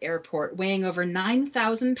for the airport, weighing over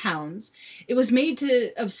 9,000 pounds. It was made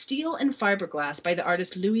of steel and fiberglass by the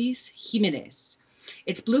artist Luis Jimenez.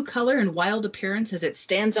 Its blue color and wild appearance as it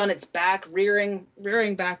stands on its back, rearing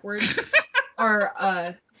backwards,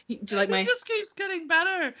 are do you like This my? just keeps getting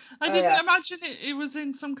better. I Oh didn't yeah. imagine it was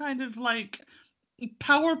in some kind of like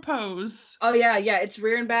power pose. Oh yeah, yeah. It's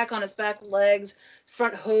rearing back on its back legs,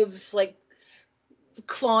 front hooves like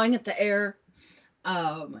clawing at the air.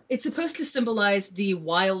 It's supposed to symbolize the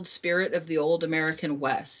wild spirit of the old American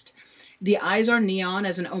West. The eyes are neon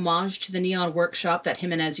as an homage to the neon workshop that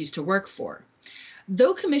Jimenez used to work for.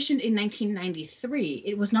 Though commissioned in 1993,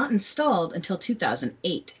 it was not installed until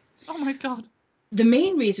 2008. Oh my god. The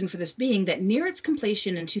main reason for this being that near its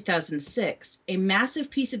completion in 2006, a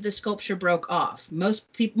massive piece of the sculpture broke off. Most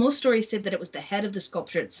stories said that it was the head of the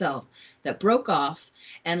sculpture itself that broke off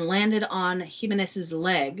and landed on Jimenez's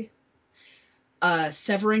leg,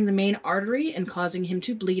 severing the main artery and causing him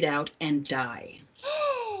to bleed out and die.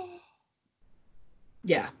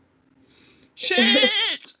 Yeah. Shit!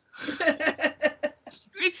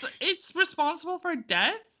 It's responsible for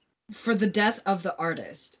death? For the death of the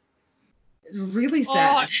artist. It's really Oh,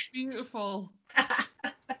 sad. it's beautiful.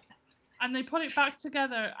 And they put it back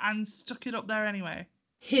together and stuck it up there anyway.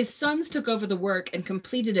 His sons took over the work and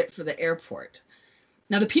completed it for the airport.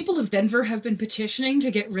 Now, the people of Denver have been petitioning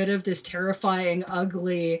to get rid of this terrifying,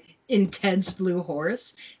 ugly, intense blue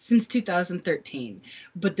horse since 2013.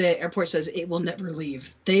 But the airport says it will never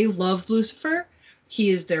leave. They love Blucifer. He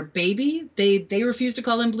is their baby. They refuse to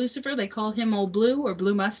call him Blucifer. They call him Old Blue or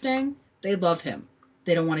Blue Mustang. They love him.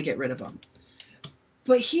 They don't want to get rid of him.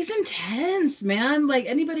 But he's intense, man. Like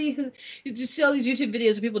anybody who you just see all these YouTube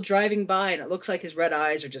videos of people driving by and it looks like his red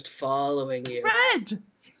eyes are just following you. Red!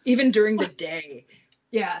 Even during the day.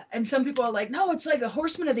 Yeah, and some people are like, no, it's like a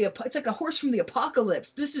horseman it's like a horse from the apocalypse.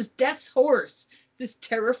 This is Death's horse, this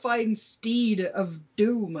terrifying steed of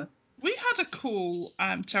doom. We had a cool,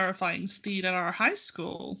 terrifying steed at our high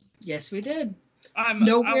school. Yes, we did. I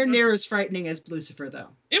Nowhere was, near as frightening as Lucifer, though.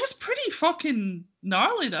 it was pretty fucking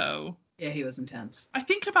gnarly though. Yeah, he was intense. I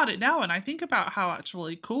think about it now and I think about how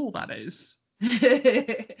actually cool that is.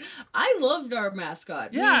 I loved our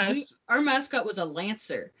mascot. Yes, Our mascot was a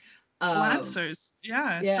lancer. Lancers.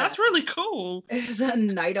 Yeah, Yeah, that's really cool. it was a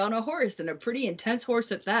knight on a horse, and a pretty intense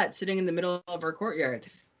horse at that, sitting in the middle of our courtyard.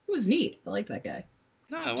 It was neat. I liked that guy.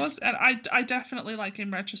 No, it was, and I definitely like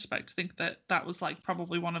in retrospect think that that was like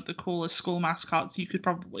probably one of the coolest school mascots you could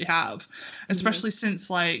probably have, Hmm. especially since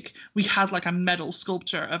like we had like a metal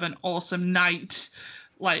sculpture of an awesome knight,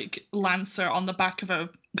 like lancer on the back of a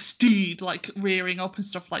steed, like rearing up and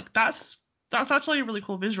stuff like that's actually a really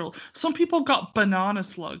cool visual. Some people got banana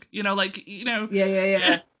slug, like Yeah, yeah,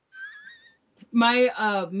 yeah.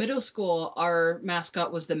 My middle school, our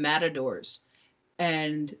mascot was the Matadors,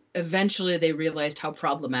 and eventually they realized how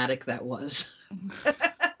problematic that was.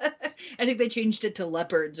 I think they changed it to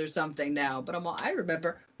leopards or something now, but I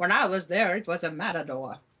remember when I was there, it was a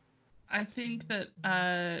Matador. I think that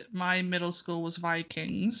my middle school was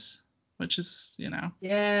Vikings, which is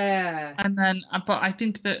Yeah. And then, but I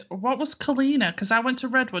think that what was Kalina? Because I went to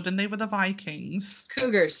Redwood and they were the Vikings.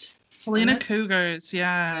 Cougars, wasn't Kalina it? Cougars,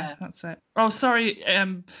 yeah, Yeah. that's it. Oh, sorry,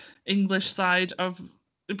 English side of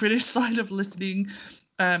the British side of listening.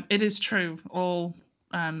 It is true. All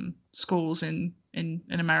schools in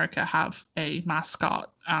America have a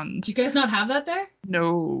mascot, and Do you guys not have that there?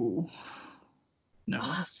 no, no.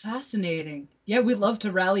 Oh, fascinating. Yeah, we love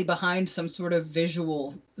to rally behind some sort of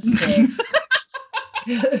visual thing.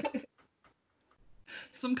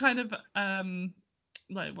 Some kind of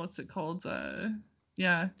like what's it called?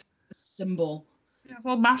 Yeah. Symbol. Yeah,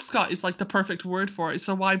 well, mascot is like the perfect word for it.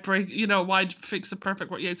 So why why fix a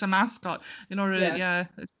perfect word? Yeah, it's a mascot. In order, Yeah. yeah,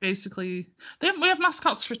 it's basically we have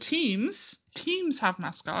mascots for teams. Teams have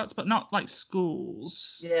mascots, but not like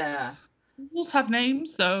schools. Yeah. Schools have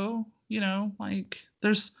names though. Like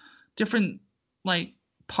there's different like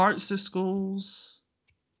parts of schools.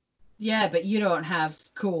 Yeah, but you don't have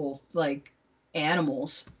cool, like,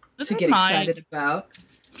 animals I to don't get mind. excited about.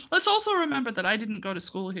 Let's also remember that I didn't go to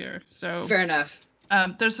school here, so Fair enough.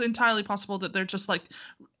 there's entirely possible that they're just like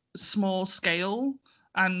small scale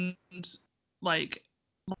and like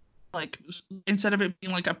like instead of it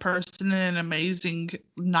being like a person in an amazing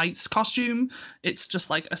knight's costume, it's just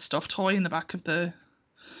like a stuffed toy in the back of the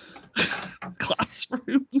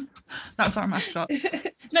classroom. That's our mascot.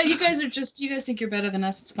 No, you guys think you're better than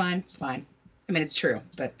us. It's fine. It's fine. I mean, it's true,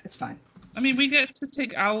 but it's fine. I mean, we get to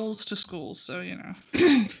take owls to school, so God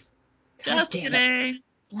Just damn it. kidding.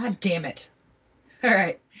 God damn it. All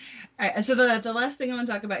right. All right. So the last thing I want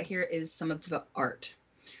to talk about here is some of the art.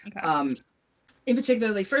 Okay. In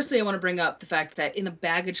particular, firstly, I want to bring up the fact that in the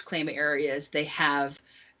baggage claim areas, they have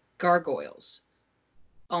gargoyles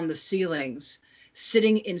on the ceilings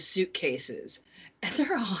sitting in suitcases. And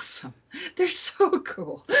they're awesome. They're so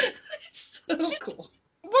cool. So cool.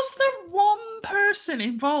 Was there one person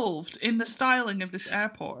involved in the styling of this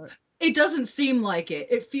airport? It doesn't seem like it.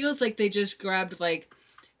 It feels like they just grabbed like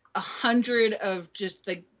 100 of just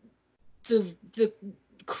like the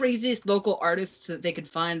craziest local artists that they could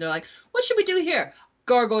find. They're like, what should we do here?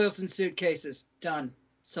 Gargoyles in suitcases. Done.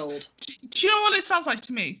 Sold. Do you know what it sounds like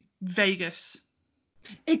to me? Vegas.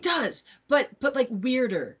 It does, but like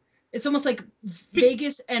weirder. It's almost like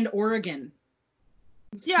Vegas and Oregon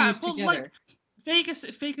Yeah, fused well, like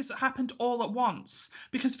together. Vegas happened all at once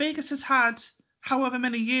because Vegas has had however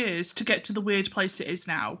many years to get to the weird place it is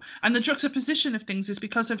now. And the juxtaposition of things is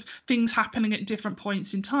because of things happening at different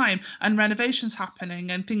points in time and renovations happening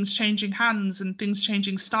and things changing hands and things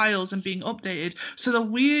changing styles and being updated. So the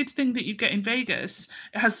weird thing that you get in Vegas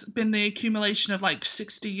has been the accumulation of like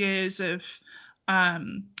 60 years of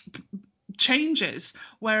um, changes,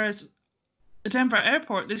 whereas at Denver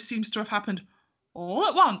Airport, this seems to have happened all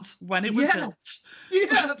at once when it was Yeah, built.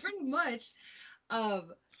 yeah, pretty much.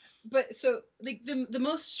 But so like the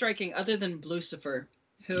most striking, other than Lucifer,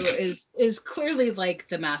 who is clearly like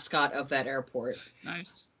the mascot of that airport.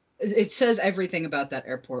 Nice. It says everything about that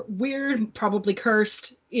airport. Weird, probably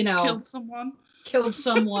cursed, Killed someone. killed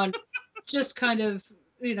someone, just kind of,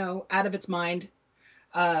 out of its mind.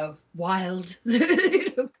 Wild.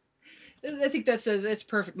 I think that says it's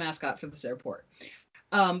perfect mascot for this airport.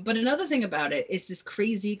 But another thing about it is this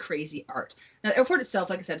crazy, crazy art. Now, the airport itself,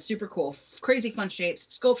 like I said, super cool, crazy fun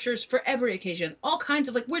shapes, sculptures for every occasion, all kinds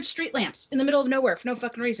of like weird street lamps in the middle of nowhere for no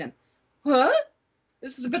fucking reason. What?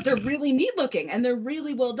 But they're really neat looking and they're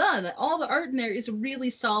really well done. All the art in there is really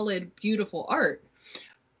solid, beautiful art.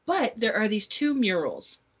 But there are these two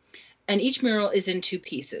murals, and each mural is in two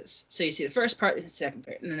pieces. So you see the first part and the second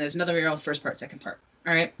part, and then there's another mural, first part, second part.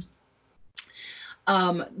 All right.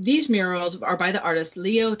 These murals are by the artist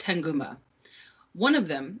Leo Tanguma. One of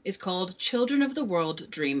them is called Children of the World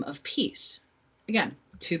Dream of Peace. Again,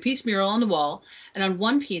 2-piece mural on the wall, and on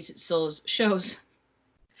one piece it shows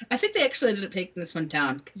I think they actually ended up taking this one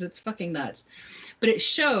down because it's fucking nuts. But it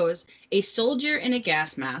shows a soldier in a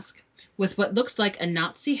gas mask with what looks like a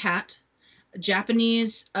Nazi hat, a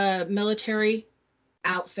Japanese military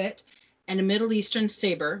outfit, and a Middle Eastern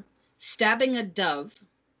saber, stabbing a dove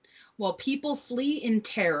while people flee in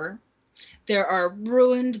terror. There are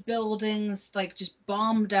ruined buildings, like just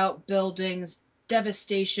bombed out buildings,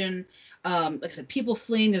 devastation. Like I said, people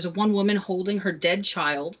fleeing. There's one woman holding her dead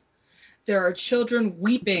child. There are children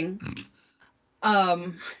weeping.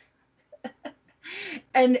 And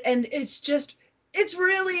it's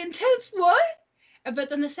really intense. What? But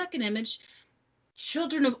then the second image,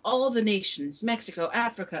 children of all the nations, Mexico,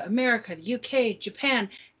 Africa, America, the UK, Japan,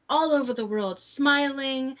 all over the world,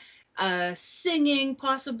 smiling, singing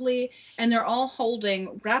possibly, and they're all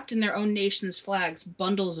holding, wrapped in their own nation's flags,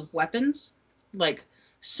 bundles of weapons, like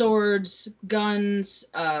swords, guns.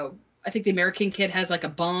 I think the American kid has like a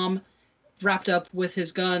bomb wrapped up with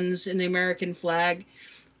his guns in the American flag,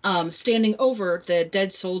 standing over the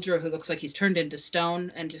dead soldier who looks like he's turned into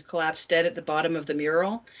stone and just collapsed dead at the bottom of the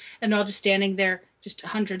mural. And they're all just standing there, just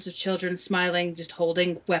hundreds of children smiling, just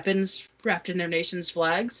holding weapons wrapped in their nation's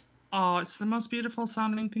flags. Oh, it's the most beautiful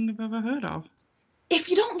sounding thing I've ever heard of. If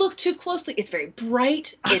you don't look too closely, it's very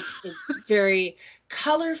bright. It's very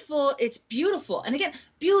colorful. It's beautiful. And again,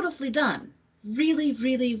 beautifully done. Really,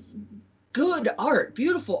 really good art.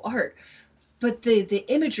 Beautiful art. But the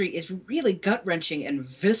imagery is really gut-wrenching and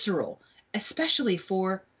visceral, especially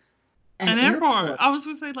for an airport. I was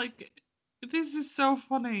going to say, like, this is so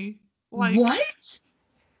funny. Like, what?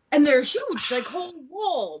 And they're huge, like whole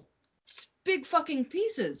wall, big fucking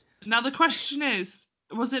pieces. Now the question is,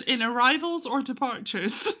 was it in arrivals or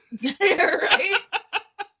departures? Right?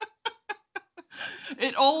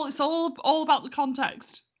 It's all about the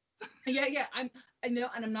context. Yeah. I know,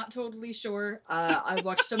 and I'm not totally sure. I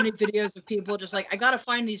watched so many videos of people just like, I gotta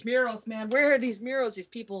find these murals, man. Where are these murals? These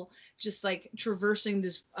people just like traversing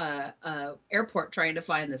this airport trying to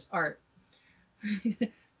find this art.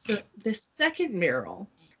 So the second mural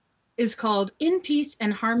is called In Peace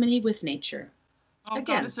and Harmony with Nature. Oh,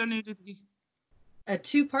 Again, God, is there nudity? A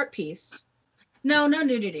 2-part piece. No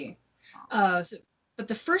nudity. But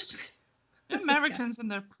the first. Americans and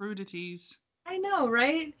their prudities. I know,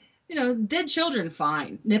 right? You know, dead children,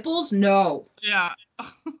 fine. Nipples, no. Yeah.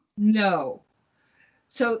 No.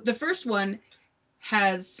 So the first one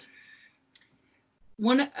has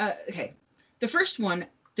one. Okay. The first one,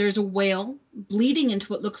 there's a whale bleeding into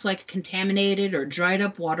what looks like a contaminated or dried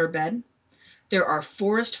up waterbed. There are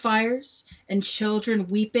forest fires and children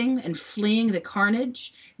weeping and fleeing the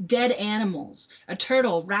carnage, dead animals, a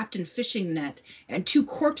turtle wrapped in fishing net, and 2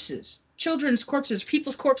 corpses, children's corpses,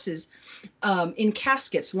 people's corpses, in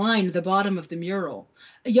caskets line the bottom of the mural.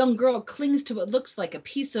 A young girl clings to what looks like a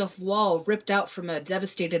piece of wall ripped out from a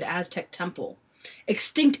devastated Aztec temple.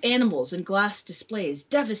 Extinct animals in glass displays,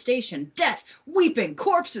 devastation, death, weeping,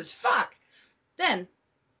 corpses, fuck! Then,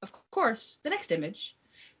 of course, the next image.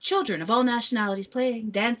 Children of all nationalities playing,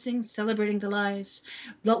 dancing, celebrating their lives.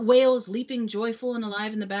 Whales leaping joyful and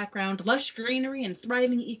alive in the background. Lush greenery and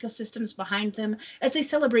thriving ecosystems behind them as they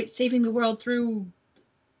celebrate saving the world through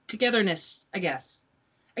togetherness, I guess.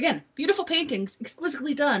 Again, beautiful paintings,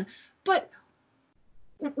 exquisitely done. But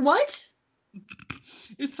what?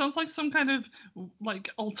 It sounds like some kind of like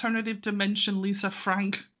alternative dimension Lisa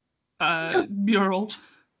Frank mural.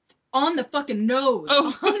 On the fucking nose.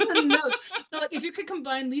 Oh. On the nose. So, like, if you could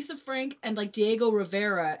combine Lisa Frank and like Diego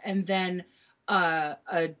Rivera and then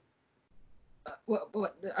like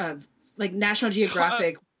National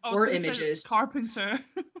Geographic war images. Carpenter.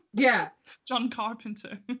 Yeah. John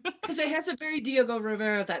Carpenter. Because it has a very Diego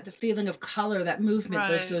Rivera, that the feeling of color, that movement,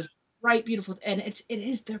 right. those bright, beautiful, and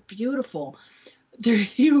they're beautiful. They're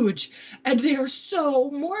huge, and they are so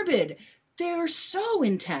morbid. They're so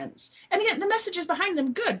intense. And again, the messages behind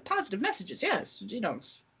them, good, positive messages. Yes, you know,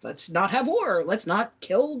 let's not have war. Let's not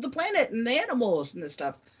kill the planet and the animals and this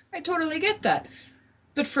stuff. I totally get that.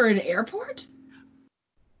 But for an airport?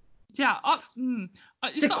 Yeah. Is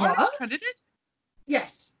the artist credited?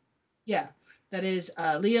 Yes. Yeah. That is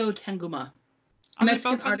Leo Tanguma. Are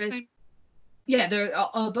Mexican they both artist. Yeah, they're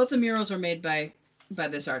both the murals were made by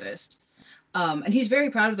this artist. And he's very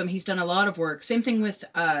proud of them. He's done a lot of work. Same thing with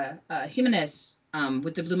Jimenez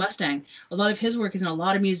with the Blue Mustang. A lot of his work is in a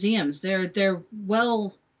lot of museums. They're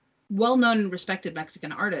well known and respected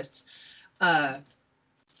Mexican artists. But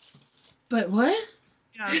what?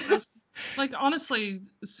 Yeah, like honestly,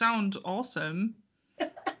 sound awesome.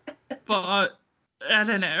 but at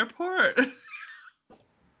an airport.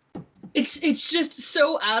 It's just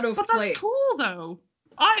so out of But place. that's cool though.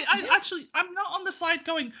 I Yeah. actually, I'm not on the side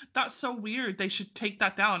going, that's so weird, they should take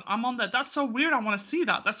that down. I'm on that's so weird, I want to see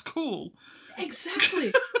that. That's cool.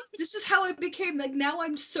 Exactly. This is how it became. Like, now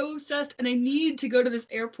I'm so obsessed and I need to go to this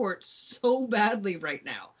airport so badly right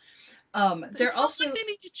now. It They're sounds also like they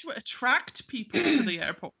needed to attract people to the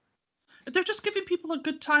airport. They're just giving people a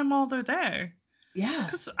good time while they're there. yeah.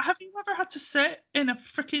 Because have you ever had to sit in a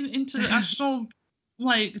freaking international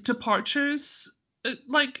like departures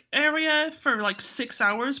like area for like 6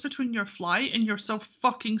 hours between your flight and you're so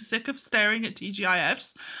fucking sick of staring at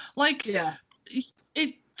TGIFs? Like Yeah.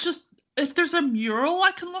 it just, if there's a mural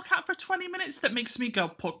I can look at for 20 minutes that makes me go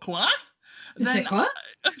pourquoi? C'est Then quoi?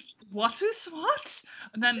 what is what?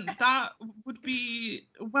 And then that would be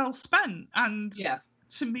well spent and Yeah.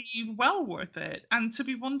 to me well worth it. And to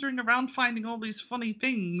be wandering around finding all these funny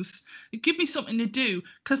things, it give me something to do,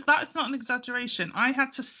 because that's not an exaggeration. I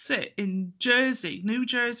had to sit in New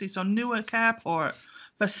Jersey, so Newark Airport,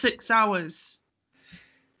 for 6 hours,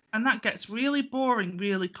 and that gets really boring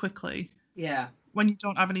really quickly Yeah. when you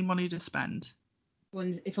don't have any money to spend.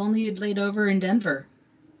 When if only you'd laid over in Denver.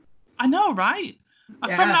 I know, right? From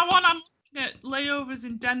Yeah. now on, I'm looking at layovers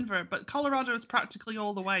in Denver, but Colorado is practically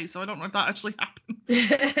all the way, so I don't know if that actually happened.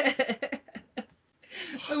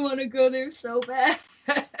 I want to go there so bad.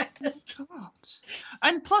 God.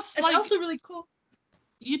 And plus, It's like, also really cool.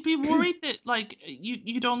 you'd be worried that, like,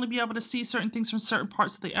 you'd only be able to see certain things from certain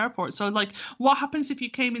parts of the airport. So, like, what happens if you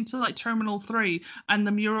came into, like, Terminal 3 and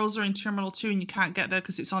the murals are in Terminal 2 and you can't get there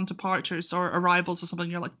because it's on departures or arrivals or something?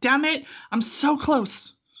 You're like, damn it, I'm so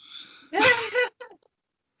close.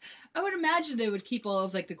 I would imagine they would keep all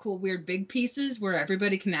of like the cool weird big pieces where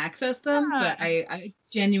everybody can access them, Yeah. but I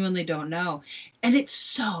genuinely don't know. And it's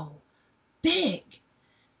so big.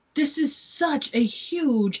 This is such a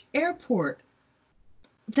huge airport.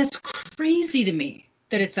 That's crazy to me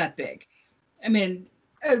that it's that big. I mean,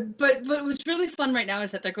 but what's really fun right now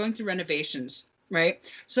is that they're going through renovations, right?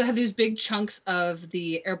 So they have these big chunks of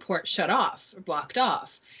the airport shut off or blocked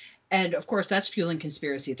off. And of course, that's fueling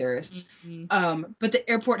conspiracy theorists. Mm-hmm. But the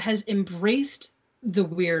airport has embraced the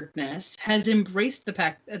weirdness, has embraced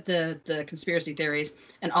the conspiracy theories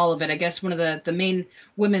and all of it. I guess one of the main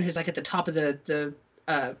women who's like at the top of the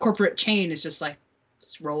corporate chain is just like,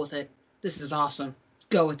 just roll with it. This is awesome.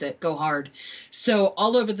 Go with it. Go hard. So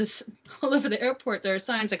all over the airport, there are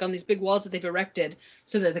signs like on these big walls that they've erected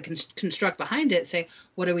so that they can construct behind it say,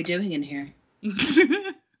 what are we doing in here?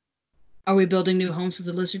 Are we building new homes for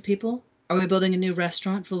the lizard people? Are we building a new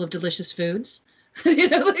restaurant full of delicious foods? Like,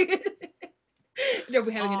 are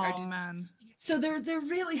we having Oh man. So they're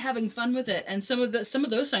really having fun with it, and some of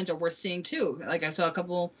those signs are worth seeing too. Like, I saw a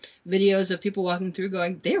couple videos of people walking through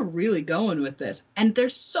going, they're really going with this, and they're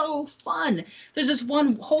so fun. There's this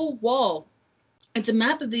one whole wall. It's a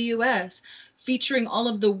map of the U.S. featuring all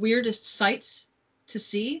of the weirdest sights to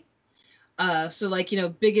see. So like,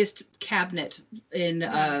 biggest cabinet in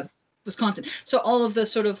Wisconsin. So all of the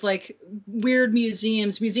sort of like weird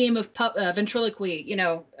museums, Museum of Ventriloquy,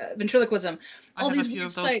 ventriloquism, I all have a these few weird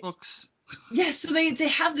of those sites. books. Yeah, so they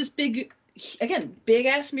have this big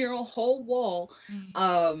ass mural, whole wall,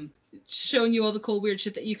 showing you all the cool weird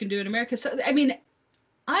shit that you can do in America. So I mean,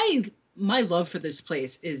 my love for this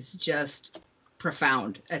place is just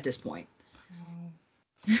profound at this point. Oh,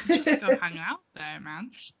 just go hang out there, man.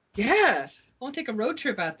 Yeah, I want to take a road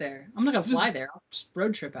trip out there. I'm not gonna fly there. I'll just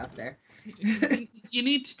road trip out there. You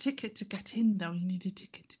need a ticket to get in, though. You need a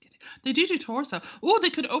ticket to get in. They do tours, though. Oh,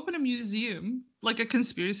 they could open a museum, like a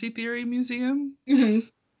conspiracy theory museum. Mm-hmm.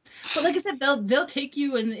 But like I said, they'll take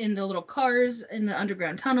you in the little cars in the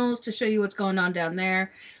underground tunnels to show you what's going on down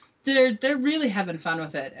there. They're really having fun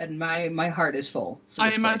with it, and my heart is full for I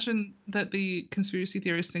this place. imagine that the conspiracy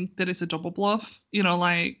theorists think that it's a double bluff.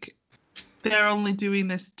 Like they're only doing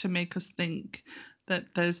this to make us think that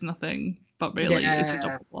there's nothing, but really it's a Yeah.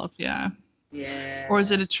 double bluff, yeah. Yeah. Or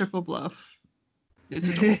is it a triple bluff? It's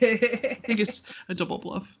a double. I think it's a double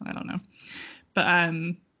bluff. I don't know. But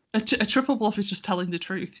a triple bluff is just telling the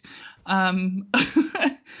truth.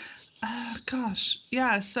 Gosh,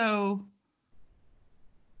 yeah. So,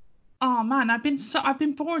 oh man, I've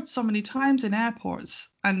been bored so many times in airports,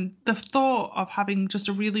 and the thought of having just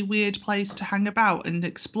a really weird place to hang about and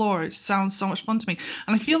explore, it sounds so much fun to me.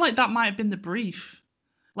 And I feel like that might have been the brief.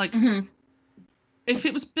 Like, Mm-hmm. if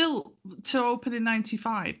it was built to open in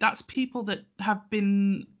 '95, that's people that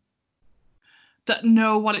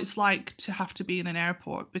know what it's like to have to be in an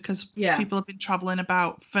airport, because Yeah. people have been traveling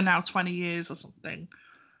about for now 20 years or something.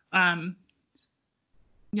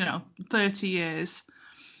 30 years.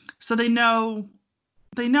 So they know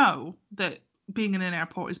that being in an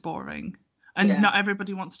airport is boring, and Yeah. not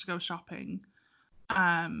everybody wants to go shopping,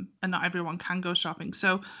 and not everyone can go shopping.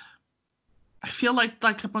 So I feel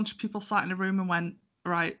like a bunch of people sat in a room and went,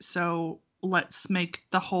 right, so let's make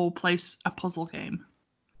the whole place a puzzle game.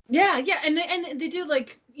 Yeah, yeah, and they do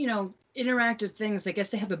like, interactive things. I guess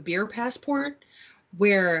they have a beer passport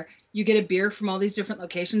where you get a beer from all these different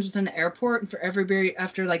locations within the airport, and for every beer,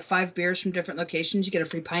 after like 5 beers from different locations, you get a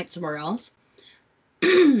free pint somewhere else.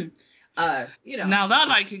 Now that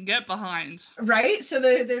I can get behind. Right? So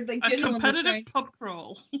they're like A genuinely competitive trying. pub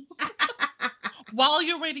crawl. While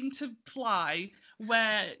you're waiting to fly,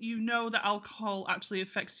 where you know that alcohol actually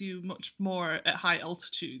affects you much more at high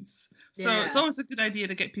altitudes. So it's Yeah, always a good idea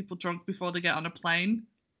to get people drunk before they get on a plane.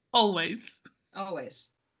 Always. always.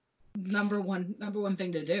 Number one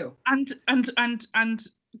thing to do. And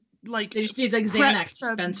like They just need like prep Xanax them.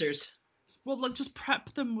 dispensers. Well, like just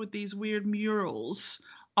prep them with these weird murals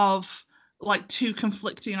of like two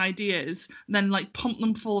conflicting ideas, then like pump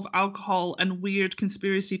them full of alcohol and weird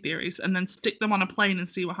conspiracy theories, and then stick them on a plane and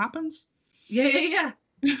see what happens. Yeah, yeah,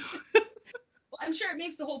 yeah. Well, I'm sure it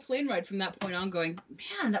makes the whole plane ride from that point on going,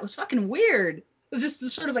 man, that was fucking weird. Just the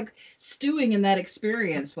sort of like stewing in that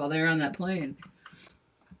experience while they're on that plane.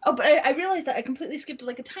 Oh, but I realized that I completely skipped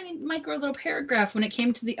like a tiny micro little paragraph when it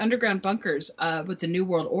came to the underground bunkers with the New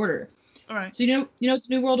World Order. All right. So you know what the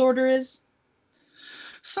New World Order is?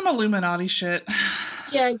 Some Illuminati shit.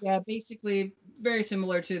 Yeah, yeah, basically very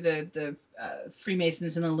similar to the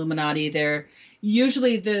Freemasons and the Illuminati. They're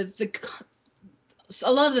usually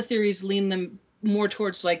a lot of the theories lean them more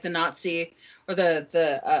towards like the Nazi or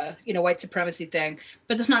the white supremacy thing,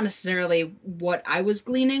 but that's not necessarily what I was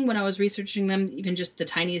gleaning when I was researching them, even just the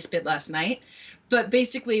tiniest bit last night. But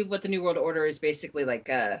basically, what the New World Order is basically like,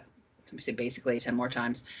 let me say basically 10 more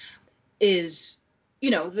times, is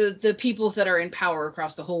the people that are in power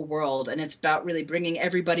across the whole world, and it's about really bringing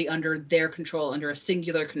everybody under their control, under a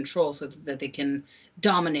singular control, so that they can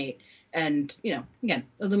dominate and again,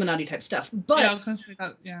 Illuminati type stuff. Yeah, I But was gonna say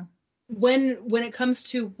that. Yeah. when it comes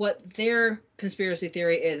to what their conspiracy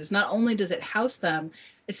theory is, not only does it house them,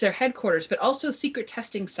 it's their headquarters, but also a secret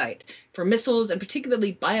testing site for missiles and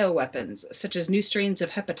particularly bioweapons, such as new strains of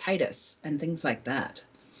hepatitis and things like that.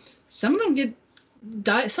 Some of them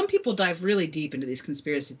some people dive really deep into these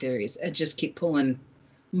conspiracy theories and just keep pulling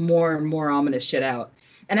more and more ominous shit out.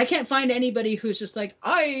 And I can't find anybody who's just like,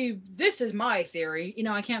 this is my theory.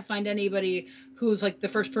 I can't find anybody who's like the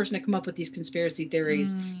first person to come up with these conspiracy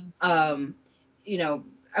theories. I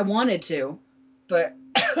wanted to, but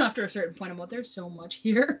after a certain point, I'm like, there's so much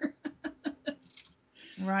here.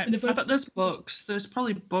 Right. And if I bet there's books. There's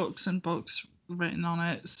probably books and books written on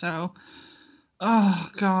it. So, oh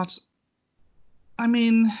God. I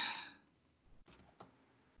mean,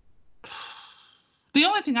 the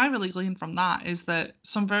only thing I really glean from that is that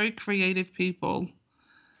some very creative people,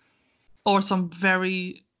 or some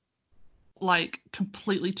very like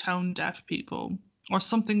completely tone deaf people, or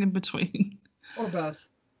something in between, or both.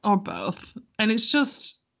 or both. And it's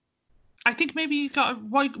just, I think maybe you got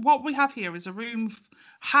what we have here is a room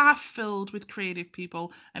half filled with creative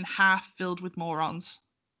people and half filled with morons.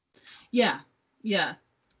 Yeah, yeah.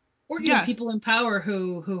 Or Yeah. people in power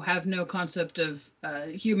who have no concept of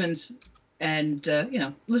humans and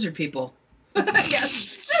lizard people. I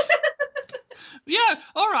guess. Yeah,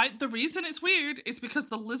 all right. The reason it's weird is because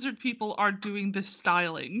the lizard people are doing this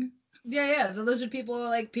styling. Yeah. The lizard people are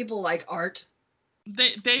like people like art.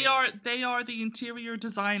 They are the interior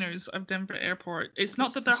designers of Denver Airport. It's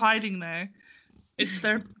not that they're hiding there. It's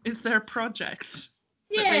their project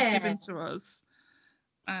that they've Yeah. given to us.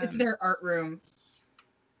 It's their art room.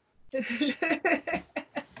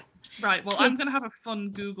 Right. Well, So, I'm gonna have a fun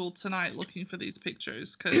Google tonight looking for these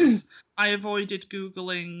pictures because I avoided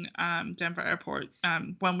Googling Denver Airport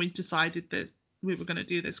when we decided that we were going to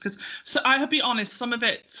do this. Because I'll be honest, some of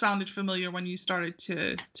it sounded familiar when you started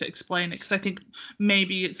to explain it. Because I think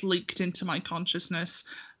maybe it's leaked into my consciousness.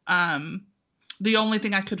 The only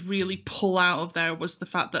thing I could really pull out of there was the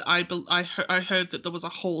fact that I heard that there was a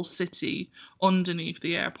whole city underneath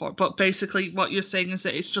the airport. But basically, what you're saying is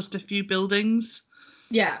that it's just a few buildings.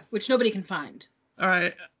 yeah, which nobody can find. All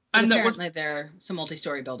right. But And that was apparently there are some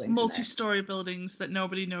multi-story buildings in there. multi-story buildings that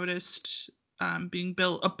nobody noticed being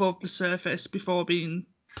built above the surface before being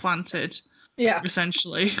planted. Yeah.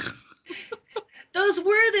 Essentially. Those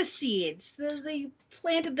were the seeds. They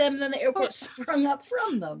planted them, and then the airport sprung up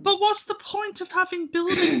from them. But what's the point of having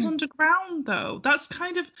buildings underground, though? That's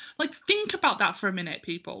kind of like, think about that for a minute,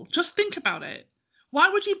 people. Just think about it. Why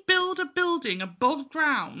would you build a building above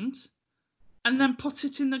ground and then put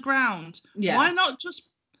it in the ground? Yeah. Why not just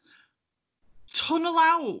tunnel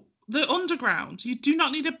out the underground. You do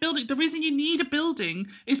not need a building. The reason you need a building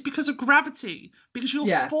is because of gravity, because you'll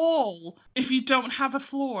Yeah. fall if you don't have a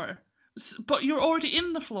floor. But you're already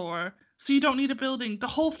in the floor, so you don't need a building. The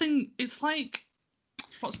whole thing, it's like,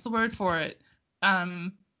 what's the word for it?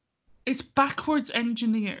 It's backwards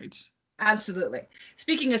engineered. Absolutely.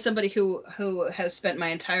 Speaking as somebody who has spent my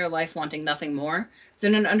entire life wanting nothing more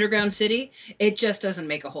than an underground city, it just doesn't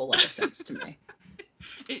make a whole lot of sense to me.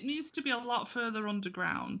 It needs to be a lot further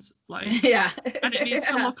underground, like, Yeah. and it needs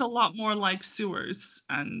to look a lot more like sewers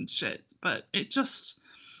and shit. But it just,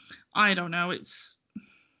 I don't know.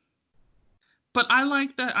 But I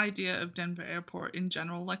like the idea of Denver Airport in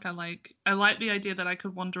general. Like, I like the idea that I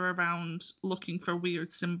could wander around looking for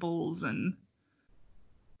weird symbols, and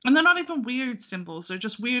they're not even weird symbols. They're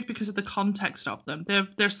just weird because of the context of them.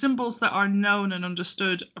 They're symbols that are known and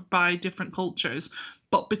understood by different cultures,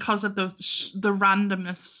 but because of the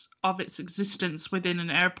randomness of its existence within an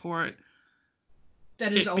airport,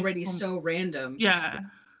 that is already so random. Yeah.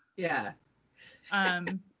 Yeah. Oh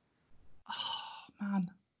man.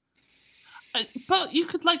 But you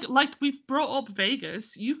could like we've brought up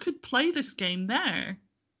Vegas. You could play this game there.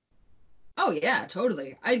 Oh yeah,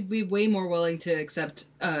 totally. I'd be way more willing to accept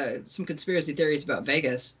some conspiracy theories about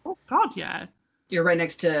Vegas. Oh God, yeah. You're right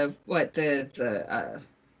next to what the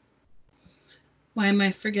why am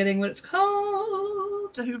I forgetting what it's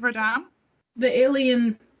called? The Hoover Dam. The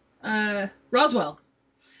alien Roswell.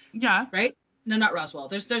 Yeah. Right? No, not Roswell.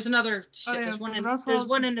 There's another shit. Oh, yeah. There's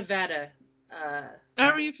one in Nevada.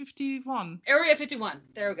 Area 51. Area 51.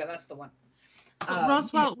 There we go. That's the one.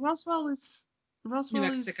 Roswell is New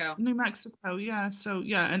Mexico. New Mexico, yeah. So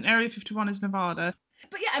yeah, and Area 51 is Nevada.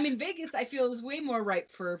 But yeah, I mean Vegas, I feel is way more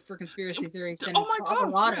ripe for conspiracy theories than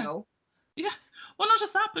Colorado. God, yeah. Well, not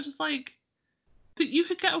just that, but just like that you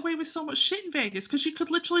could get away with so much shit in Vegas because you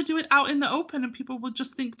could literally do it out in the open and people would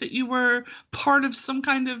just think that you were part of some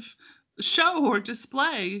kind of show or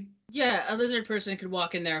display. Yeah, a lizard person could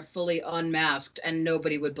walk in there fully unmasked and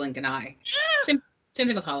nobody would blink an eye. Yeah. Same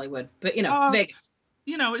thing with Hollywood, but Vegas.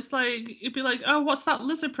 It's like it'd be like, oh, what's that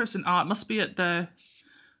lizard person? Oh, it must be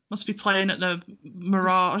playing at the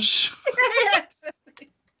Mirage.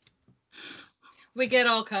 We get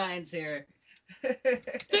all kinds here.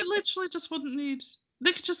 They literally just wouldn't need.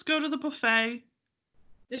 They could just go to the buffet.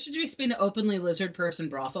 There should just be an openly lizard person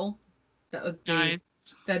brothel. That would be nice.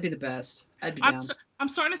 That'd be the best. I'd be down. I'm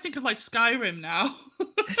starting to think of like Skyrim now.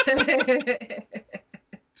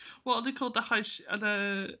 What are they called? God,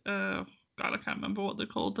 I can't remember what they're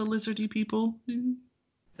called. The lizardy people.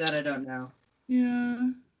 That I don't know. Yeah.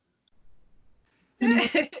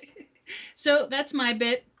 So that's my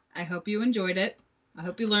bit. I hope you enjoyed it. I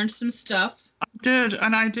hope you learned some stuff. I did,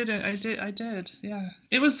 and I did it. I did. Yeah.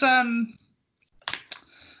 It was I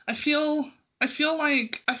feel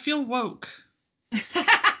woke.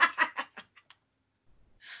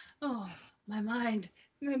 Oh, my mind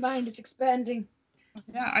is expanding.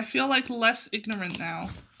 Yeah, I feel like less ignorant now.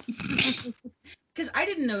 Because I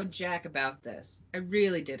didn't know jack about this. I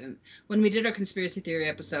really didn't. When we did our conspiracy theory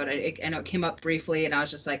episode, I know it came up briefly, and I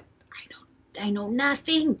was just like, I know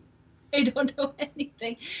nothing. I don't know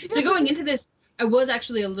anything. So going into this, I was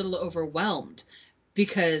actually a little overwhelmed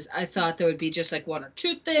because I thought there would be just like one or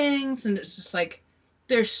two things, and it's just like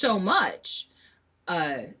there's so much.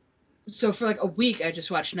 So for like a week, I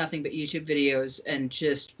just watched nothing but YouTube videos and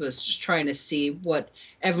just was just trying to see what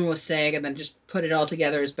everyone was saying and then just put it all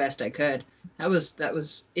together as best I could. It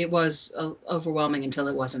was overwhelming until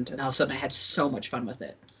it wasn't, and all of a sudden I had so much fun with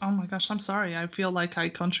it. Oh my gosh, I'm sorry. I feel like I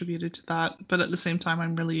contributed to that, but at the same time,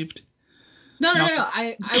 I'm relieved. No.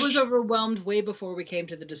 I was overwhelmed way before we came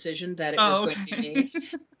to the decision that it was going to be me,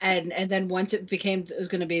 and then once it was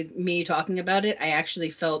going to be me talking about it, I actually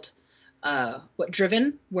felt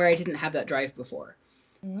driven where I didn't have that drive before.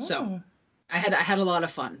 Oh. So I had a lot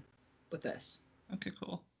of fun with this. Okay,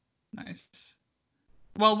 cool. Nice.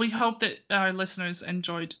 Well, we hope that our listeners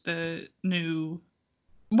enjoyed the new.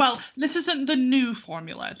 Well, this isn't the new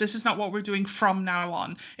formula. This is not what we're doing from now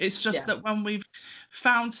on. It's just that when we've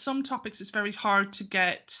found some topics, it's very hard to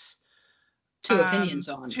get two opinions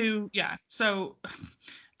on. So,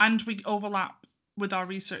 and we overlap with our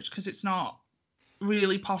research because it's not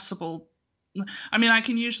really possible. I mean, I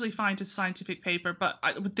can usually find a scientific paper, but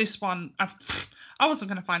with this one, I wasn't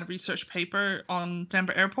going to find a research paper on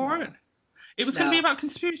Denver Airport. No. It was going to be about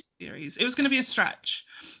conspiracy theories. It was going to be a stretch.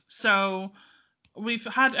 So we've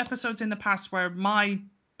had episodes in the past where my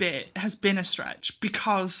bit has been a stretch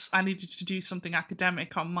because I needed to do something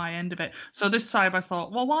academic on my end of it. So this time I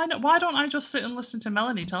thought, well, why don't I just sit and listen to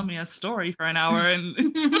Melanie tell me a story for an hour? And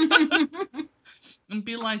and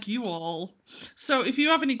be like you all. So if you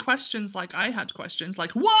have any questions, like I had questions,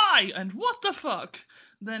 like why and what the fuck,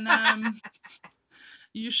 then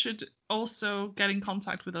you should also get in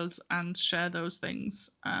contact with us and share those things.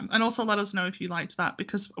 And also let us know if you liked that,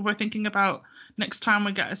 because we're thinking about next time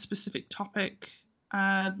we get a specific topic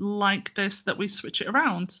like this, that we switch it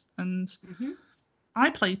around. And I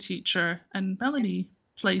play teacher and Melanie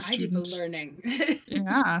plays student. I do the learning.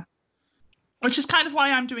 Yeah. Which is kind of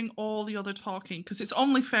why I'm doing all the other talking, because it's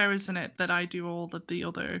only fair, isn't it, that I do all the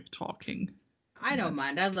other talking. I don't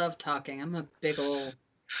mind. I love talking. I'm a big old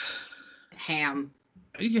ham.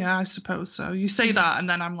 Yeah, I suppose so. You say that, and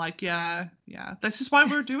then I'm like, yeah. This is why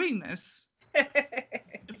we're doing this.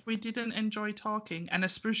 If we didn't enjoy talking, and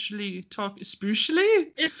especially talking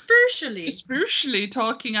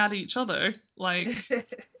at each other, like,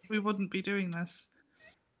 we wouldn't be doing this.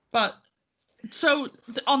 But so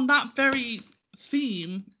on that very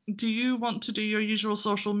theme, do you want to do your usual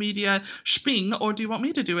social media sping, or do you want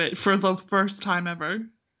me to do it for the first time ever?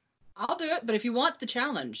 I'll do it, but if you want the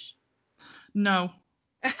challenge. No.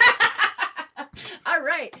 All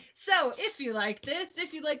right. So if you like this,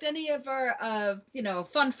 if you liked any of our,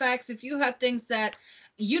 fun facts, if you have things that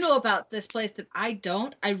you know about this place that I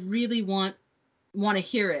don't, I really want to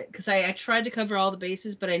hear it, because I tried to cover all the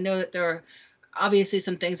bases, but I know that there are obviously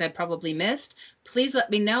some things I probably missed. Please let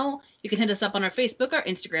me know. You can hit us up on our Facebook, our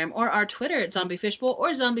Instagram, or our Twitter at Zombie Fishbowl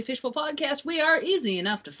or Zombie Fishbowl Podcast. We are easy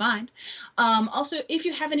enough to find. Also, if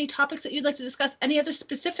you have any topics that you'd like to discuss, any other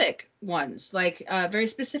specific ones, like very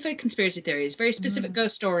specific conspiracy theories, very specific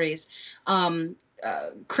ghost stories,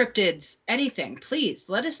 cryptids, anything, please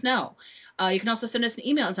let us know. You can also send us an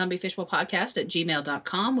email at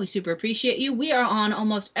zombiefishbowlpodcast@gmail.com. We super appreciate you. We are on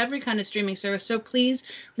almost every kind of streaming service, so please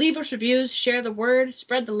leave us reviews, share the word,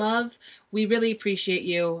 spread the love. We really appreciate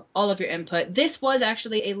you, all of your input. This was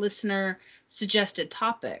actually a listener suggested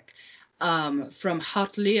topic from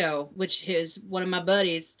Hot Leo, which is one of my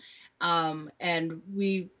buddies, and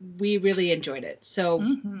we really enjoyed it. So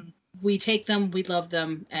we take them, we love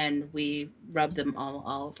them, and we rub them all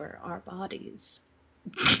over our bodies.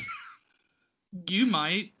 You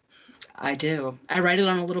might. I do. I write it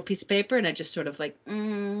on a little piece of paper, and I just sort of like,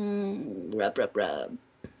 rub.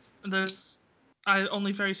 There's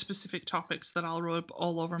only very specific topics that I'll rub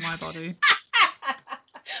all over my body.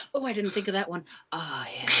 Oh, I didn't think of that one. Oh,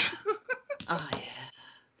 yeah. Oh,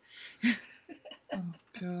 yeah. Oh,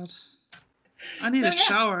 God. I need a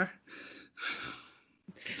shower.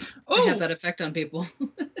 I have that effect on people.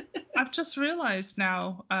 I've just realized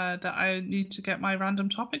now that I need to get my random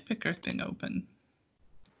topic picker thing open.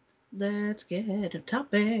 Let's get a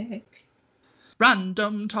topic.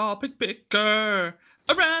 Random topic picker.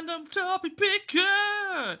 A random topic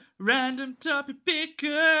picker. Random topic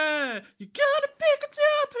picker. You gotta pick a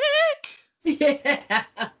topic. Yeah.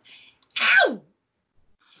 Ow!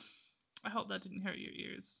 I hope that didn't hurt your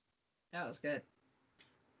ears. That was good.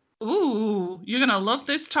 Ooh, you're gonna love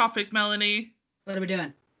this topic, Melanie. What are we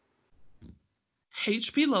doing?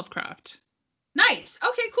 H.P. Lovecraft. Nice.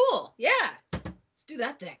 Okay, cool. Yeah. Let's do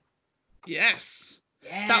that thing. Yes.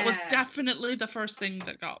 Yeah. That was definitely the first thing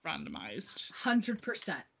that got randomized.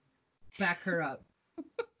 100%. Back her up.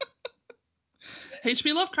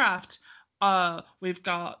 H.P. Lovecraft. We've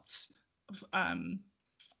got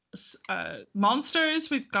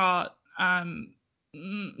monsters. We've got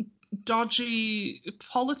dodgy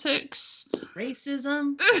politics.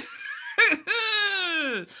 Racism.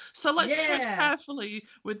 So let's tread carefully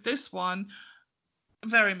with this one.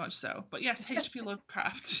 Very much so. But yes, H.P.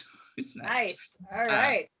 Lovecraft is next. Nice. All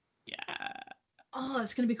right. Yeah. Oh,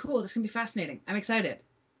 that's going to be cool. That's going to be fascinating. I'm excited.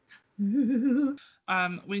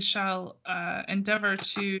 We shall endeavor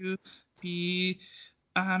to be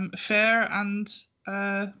fair and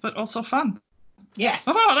but also fun. Yes.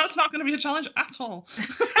 Oh, that's not going to be a challenge at all.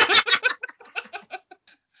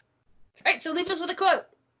 All right, so leave us with a quote.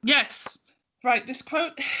 Yes. Right, this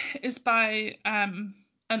quote is by an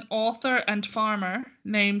author and farmer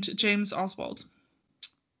named James Oswald.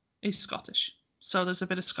 He's Scottish, so there's a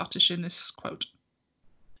bit of Scottish in this quote.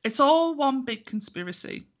 It's all one big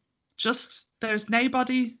conspiracy. Just there's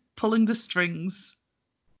naebody pulling the strings.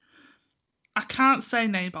 I can't say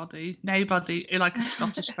naebody like a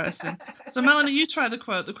Scottish person. So Melanie, you try the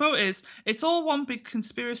quote. The quote is, it's all one big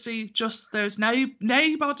conspiracy, just there's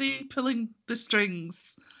naebody pulling the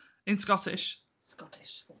strings in Scottish.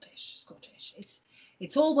 Scottish.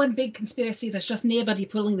 It's all one big conspiracy, there's just naebody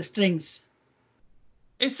pulling the strings.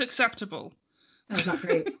 It's acceptable. That was not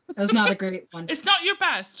great. That was not a great one. It's not your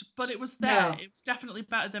best, but it was there. No. It was definitely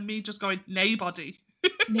better than me just going, naebody.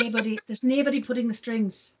 There's naebody putting the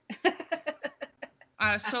strings.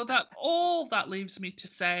 So that all that leaves me to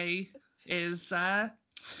say is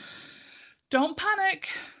don't panic.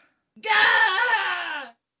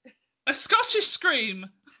 Gah! A Scottish scream.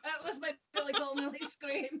 That was my Billy Connolly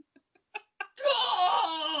scream.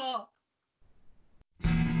 Gah!